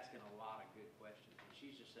he was asking a lot of good questions, and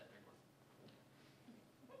she's just sitting there going.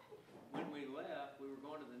 When we left, we were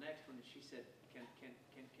going to the next one, and she said, can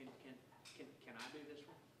I do this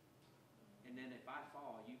one? And then if I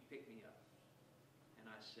fall, you pick me up. And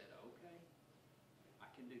I said, okay, I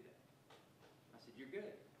can do that. I said, you're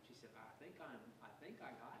good. She said, I think I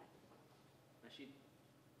got it.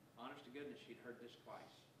 Now honest to goodness, she'd heard this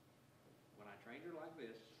twice. When I trained her like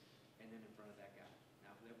this, and then in front of that guy.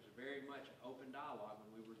 Now, there was very much an open dialogue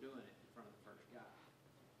when we were doing it in front of the first guy.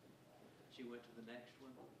 She went to the next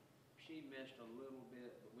one. She missed a little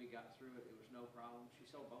bit, but we got through it. It was no problem. She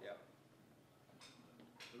sold both of them.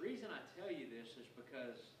 The reason I tell you this is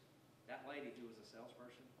because that lady who was a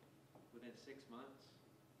salesperson, within 6 months,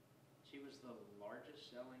 she was the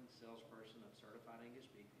largest selling salesperson of Certified Angus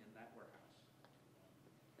Beef in that warehouse.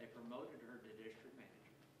 They promoted her to district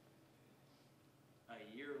manager. A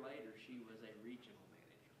year later, she was a regional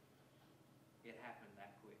manager. It happened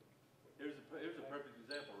that quick. Here's a perfect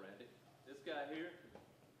example, Randy. This guy here,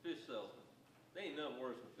 fish salesman. They ain't nothing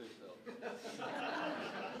worse than fish salesman.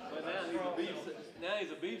 now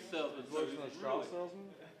he's a beef salesman. so Looks he's like a straw really- salesman?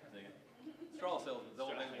 Straw salesman's the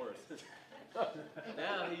only thing worse.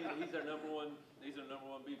 Now he's our number one beef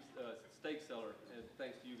steak seller, and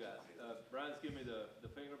thanks to you guys. Brian's giving me the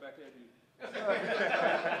finger back there. He's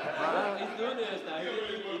doing this now.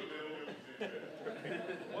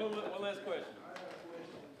 One last question. I have a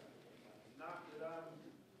question, not that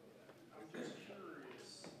I'm just curious.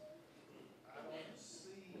 I don't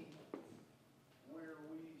see where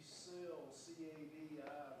we sell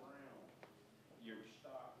CAD round You're,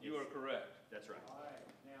 stock. You are correct. that's right. All right,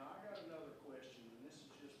 now I got another question, and this is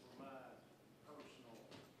just for my personal.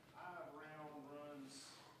 I round runs,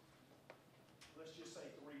 let's just say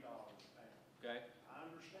 $3 a pound. Okay. I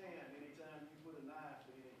understand anytime you put a knife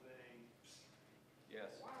to anything,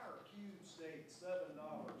 Yes. why are cube steaks $7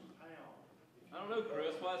 a pound? I don't know,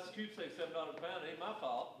 Chris. Why is cube steak $7 a pound? It ain't my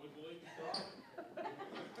fault. We believe if you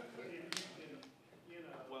can, you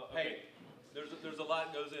know. Well, hey, there's a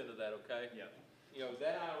lot goes into that. Okay. Yeah. You know,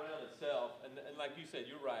 that eye round itself, and like you said,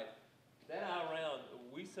 you're right. That eye round,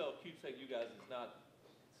 we sell cube steak, you guys, it's not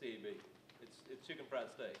CAB. It's chicken fried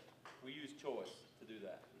steak. We use choice to do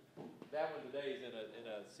that. That one today is in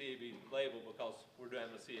a CAB label because we're doing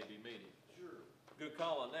a CAB meeting. Sure. Good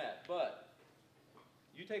call on that, but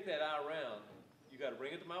you take that eye round, you gotta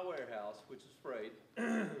bring it to my warehouse, which is freight.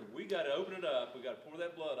 We gotta open it up, we gotta pour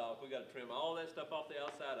that blood off, we gotta trim all that stuff off the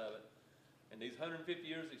outside of it. And these 150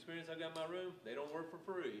 years of experience I've got in my room, they don't work for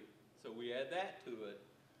free. So we add that to it.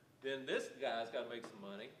 Then this guy's gotta make some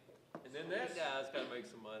money. And then that guy's gotta make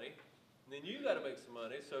some money. And then you gotta make some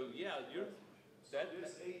money. So yeah, you're,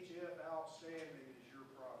 This HF Outstanding is your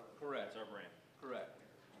product. correct, That's our brand. correct.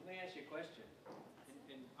 Let me ask you a question,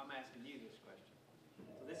 and I'm asking you this question.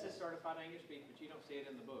 So this is certified Angus beef, but you don't see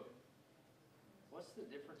it in the book. What's the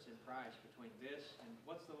difference in price between this and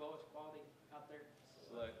what's the lowest quality out there?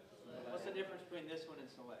 Select. What's the difference between this one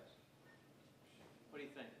and Select? What do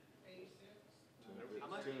you think? How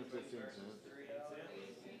much? 10 and 15 cents.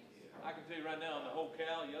 I can tell you right now, on the whole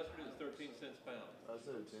cow, yesterday was 13 cents a pound. I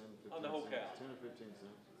said 10, 15 On the whole cents. cow. 10 or 15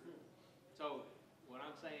 cents. So what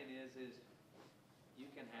I'm saying is you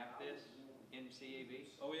can have this in CAB.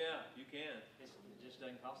 Oh yeah, you can. It just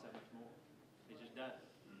doesn't cost that much more. It just doesn't.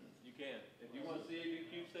 You can. If you want to see a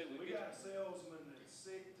cube steak, We we got a get. salesman that's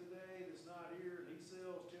sick today that's not here, and he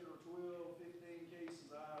sells 10 or 12, 15 cases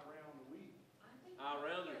around a week. Eye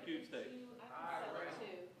round or cube steak? I think so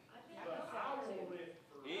too. I think But so I too. want it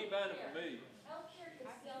for. He ain't buying it from me. Healthcare could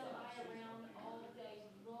sell it by around all day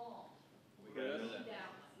long. We got Need it.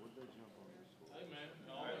 that. Where'd they jump on this for? Hey, man,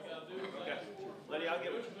 all we gotta do is Okay. ask for it. Lenny, I'll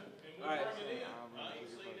get with you. And we All right. bring it in. I ain't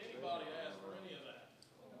seen anybody ask for any of that.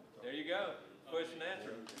 There you go. Question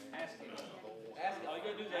answered. Ask him. Ask. All you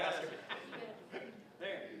gotta do is ask.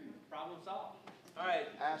 There, problem solved. All right.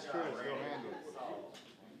 Ask Chris, he'll handle it.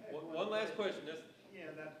 One last question. This.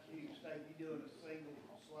 Yeah, that cube steak, you doing a single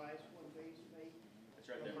slice, one piece meat? That's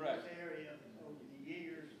right there. Correct. This area, over the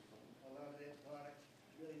years, a lot of that product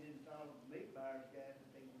really didn't follow the meat buyers guide, but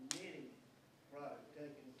they were knitting product,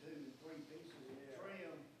 taking 2 to 3 pieces of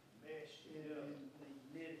trim, meshed it, and they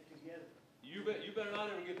knit it together. You better not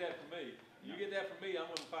ever get that from me. You get that from me, I'm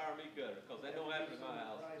gonna fire a meat cutter, because that don't happen in my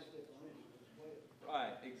house. Price differential as well.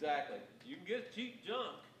 Right, exactly. You can get cheap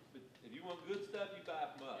junk, but if you want good stuff, you buy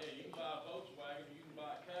it from us. Yeah, you can buy a Volkswagen, you can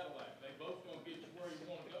buy a Cadillac. They both gonna get you where you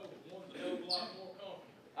wanna go, but one's a hell of a lot more comfortable.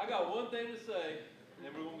 I got one thing to say, and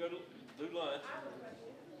then we're gonna go to do lunch.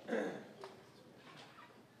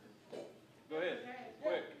 Go ahead,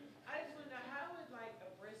 quick. I just want to know, how would like a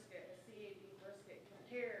brisket, a CAB brisket,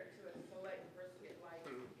 compare to a select brisket like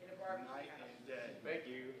in a barbecue house? Thank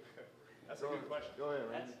you. That's a good question. Go ahead,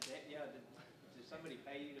 Randy. Yeah, did somebody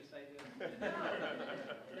pay you to say this?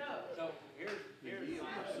 No. So here's.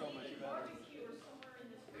 Barbecue or somewhere in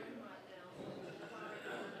this room right now, so it's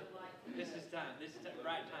probably like. This is the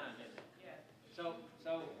right time, isn't it? Yeah. So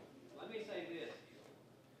let me say this.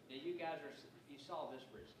 Now you guys you saw this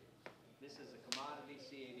brisket. This is a commodity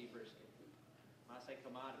CAD brisket. When I say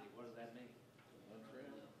commodity, what does that mean?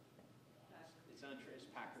 It's untrimmed, it's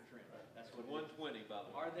packer trim. That's what it is. 120, by the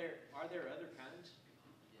way. Are there other kinds?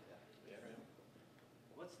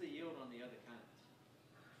 What's the yield on the other kinds?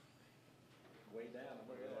 Way down.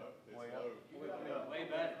 Way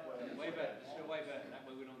better, way better, it's still way better, that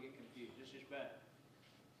way we don't get confused, it's just better.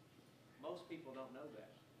 Most people don't know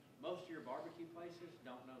that. Most of your barbecue places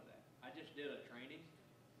don't know that. I just did a training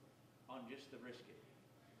on just the brisket.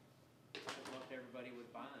 I just looked, everybody was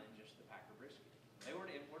buying just the packer brisket. We're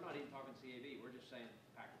not even talking CAB, we're just saying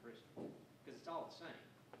packer brisket, because it's all the same.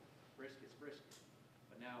 Brisket's brisket.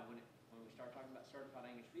 But now when we start talking about certified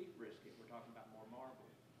Angus beef brisket, we're talking about more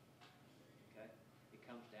marbling. Okay?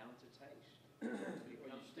 It Are you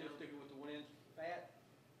comes still down, sticking with the 1 inch fat?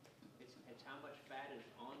 it's how much fat is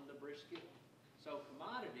on the brisket. So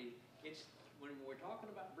commodity, it's, when we're talking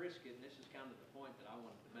about brisket, and this is kind of the point that I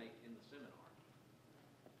wanted to make in the seminar.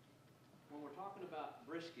 When we're talking about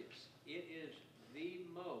briskets, it is the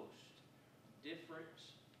most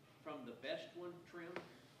difference from the best one trim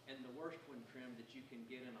and the worst one trim that you can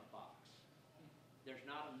get in a box. There's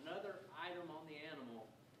not another item on the animal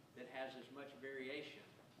that has as much variation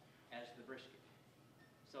as the brisket.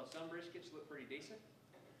 So some briskets look pretty decent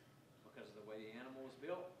because of the way the animal was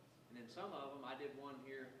built. And then some of them, I did one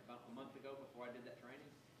here about a month ago before I did that training.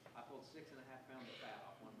 I pulled 6.5 pounds of fat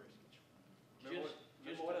off one brisket. Remember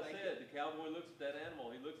Just what to I make said, the cowboy looks at that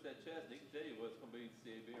animal, he looks at that chest, and he can tell you what's gonna be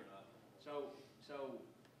CAB or not. So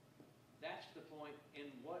that's the point.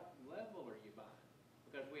 In what level are you buying?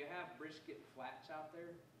 Because we have brisket flats out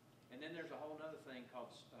there, and then there's a whole other thing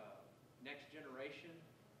called next generation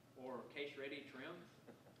or case-ready trim.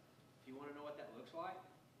 If you want to know what that looks like,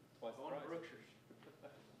 Twice the go on to price. Brookshire's.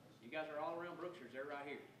 You guys are all around Brookshire's. They're right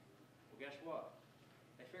here. Well, guess what?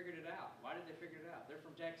 They figured it out. Why did they figure it out? They're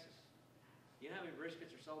from Texas. You know how many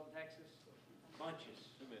briskets are sold in Texas?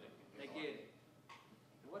 Bunches. Too many. They get it.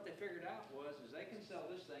 And what they figured out was, is they can sell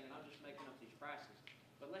this thing, and I'm just making up these prices,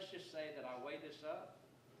 but let's just say that I weigh this up,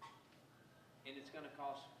 and it's gonna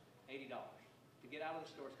cost $80. To get out of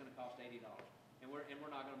the store, it's gonna cost $80. And we're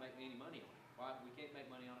not gonna make any money on it. Why? We can't make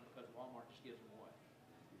money on it because Walmart just gives them away.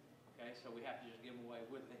 Okay, so we have to just give them away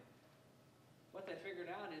with them. What they figured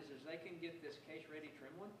out is they can get this case-ready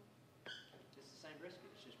trim one. It's the same brisket,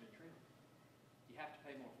 it's just been trimmed. You have to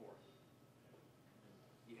pay more for it.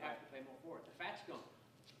 You have to pay more for it. The fat's gone.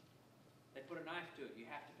 They put a knife to it. You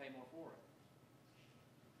have to pay more for it.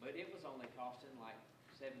 But it was only costing like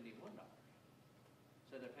 $71.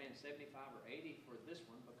 So they're paying $75 or $80 for this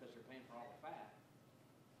one because they're paying for all the fat.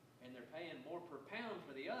 And they're paying more per pound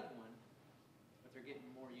for the other one, but they're getting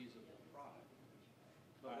more usable product.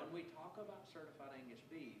 But when we talk about certified Angus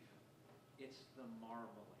beef, it's the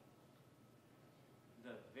marbling.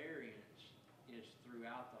 The variance is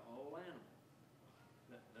throughout the whole animal.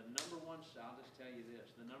 The number one, I'll just tell you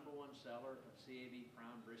this, the number one seller of CAB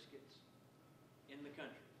prime briskets in the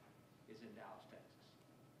country is in Dallas, Texas.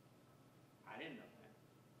 I didn't know that.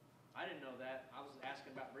 I didn't know that. I was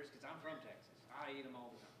asking about briskets. I'm from Texas. I eat them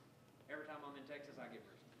all the time. Every time I'm in Texas, I get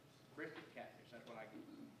brisket. Brisket, catfish, that's what I get.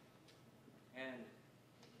 And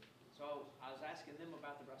so I was asking them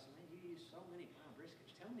about the brisket. I said, man, you use so many prime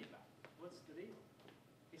briskets. Tell me about it. What's the deal?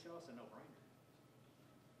 He said, oh, it's a no-brainer.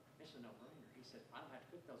 It's a no-brainer. He said, I don't have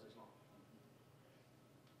to cook those as long.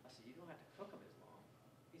 I said, you don't have to cook them as long.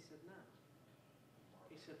 He said, no.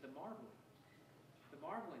 He said, the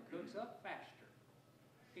marbling cooks up faster.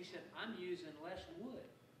 He said, I'm using less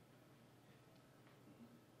wood.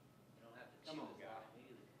 You don't have to Come chew on, as guy. long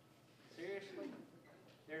either. Seriously?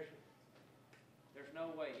 There's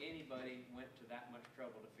no way anybody went to that much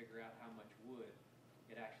trouble to figure out how much wood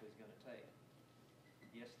it actually is going to take.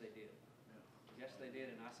 Yes, they did. Yes, they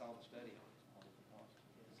did, and I saw the study on it.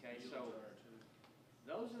 Okay, so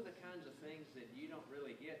those are the kinds of things that you don't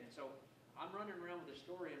really get. And so I'm running around with a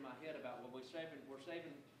story in my head about, well, we're saving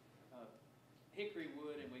hickory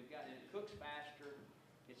wood, and and it cooks faster,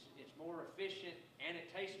 it's more efficient, and it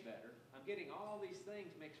tastes better. I'm getting all these things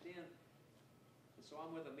mixed in. And so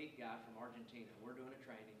I'm with a meat guy from Argentina. We're doing a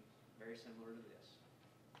training very similar to this.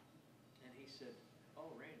 And he said, oh,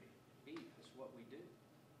 Randy, beef is what we do.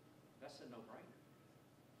 That's a no-brainer.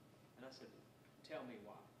 And I said, tell me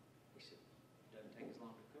why. He said, it doesn't take as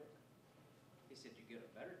long to cook. He said, you get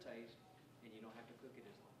a better taste, and you don't have to cook it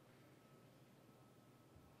as long.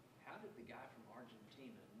 How did the guy from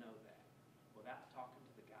Argentina know that without talking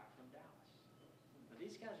to the guy from Dallas? Now,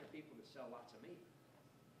 these guys are people that sell lots of meat.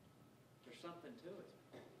 There's something to it.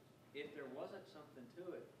 If there wasn't something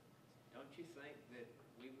to it, don't you think that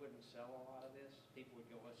we wouldn't sell a lot of this? People would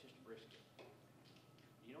go, well, it's just a brisket.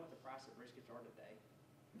 Do you know what the price of briskets are today?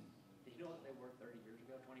 Do you know what they were 30 years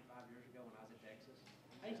ago, 25 years ago when I was in Texas?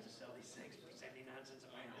 I used to sell these things for 79 cents a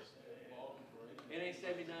pound. It ain't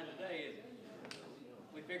 79 today, is it?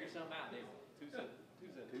 We figured something out, didn't we? 2 cents.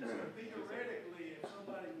 Theoretically, if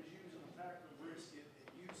somebody was using a packer brisket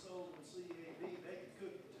and you sold them CAB, they could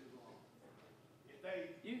cook it too long. If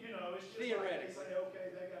they, it's just like they say,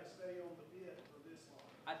 okay, they gotta stay on the pit for this long.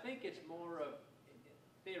 I think it's more of,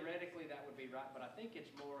 theoretically that would be right, but I think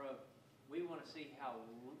it's more of, we want to see how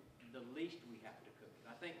the least we have to cook it.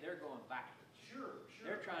 I think they're going backwards. Sure.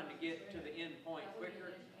 They're trying to get to the end point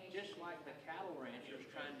quicker, just like the cattle rancher's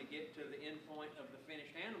trying to get to the end point of the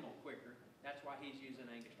finished animal quicker. That's why he's using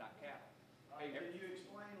Angus stock cattle. Can you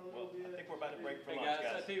explain a little bit? I think we're about to break for Hey, lunch,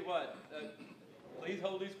 guys, guys. tell you what, please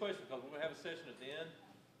hold these questions, because we're gonna have a session at the end.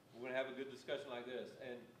 We're gonna have a good discussion like this,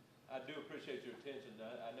 and I do appreciate your attention.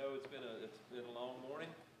 I know it's been a long morning.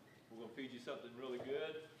 We're gonna feed you something really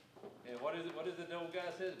good. And what is it the old guy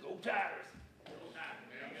says? Go Tigers!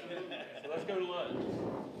 So let's go to lunch.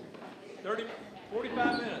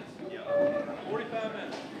 45 minutes. 45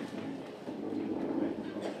 minutes.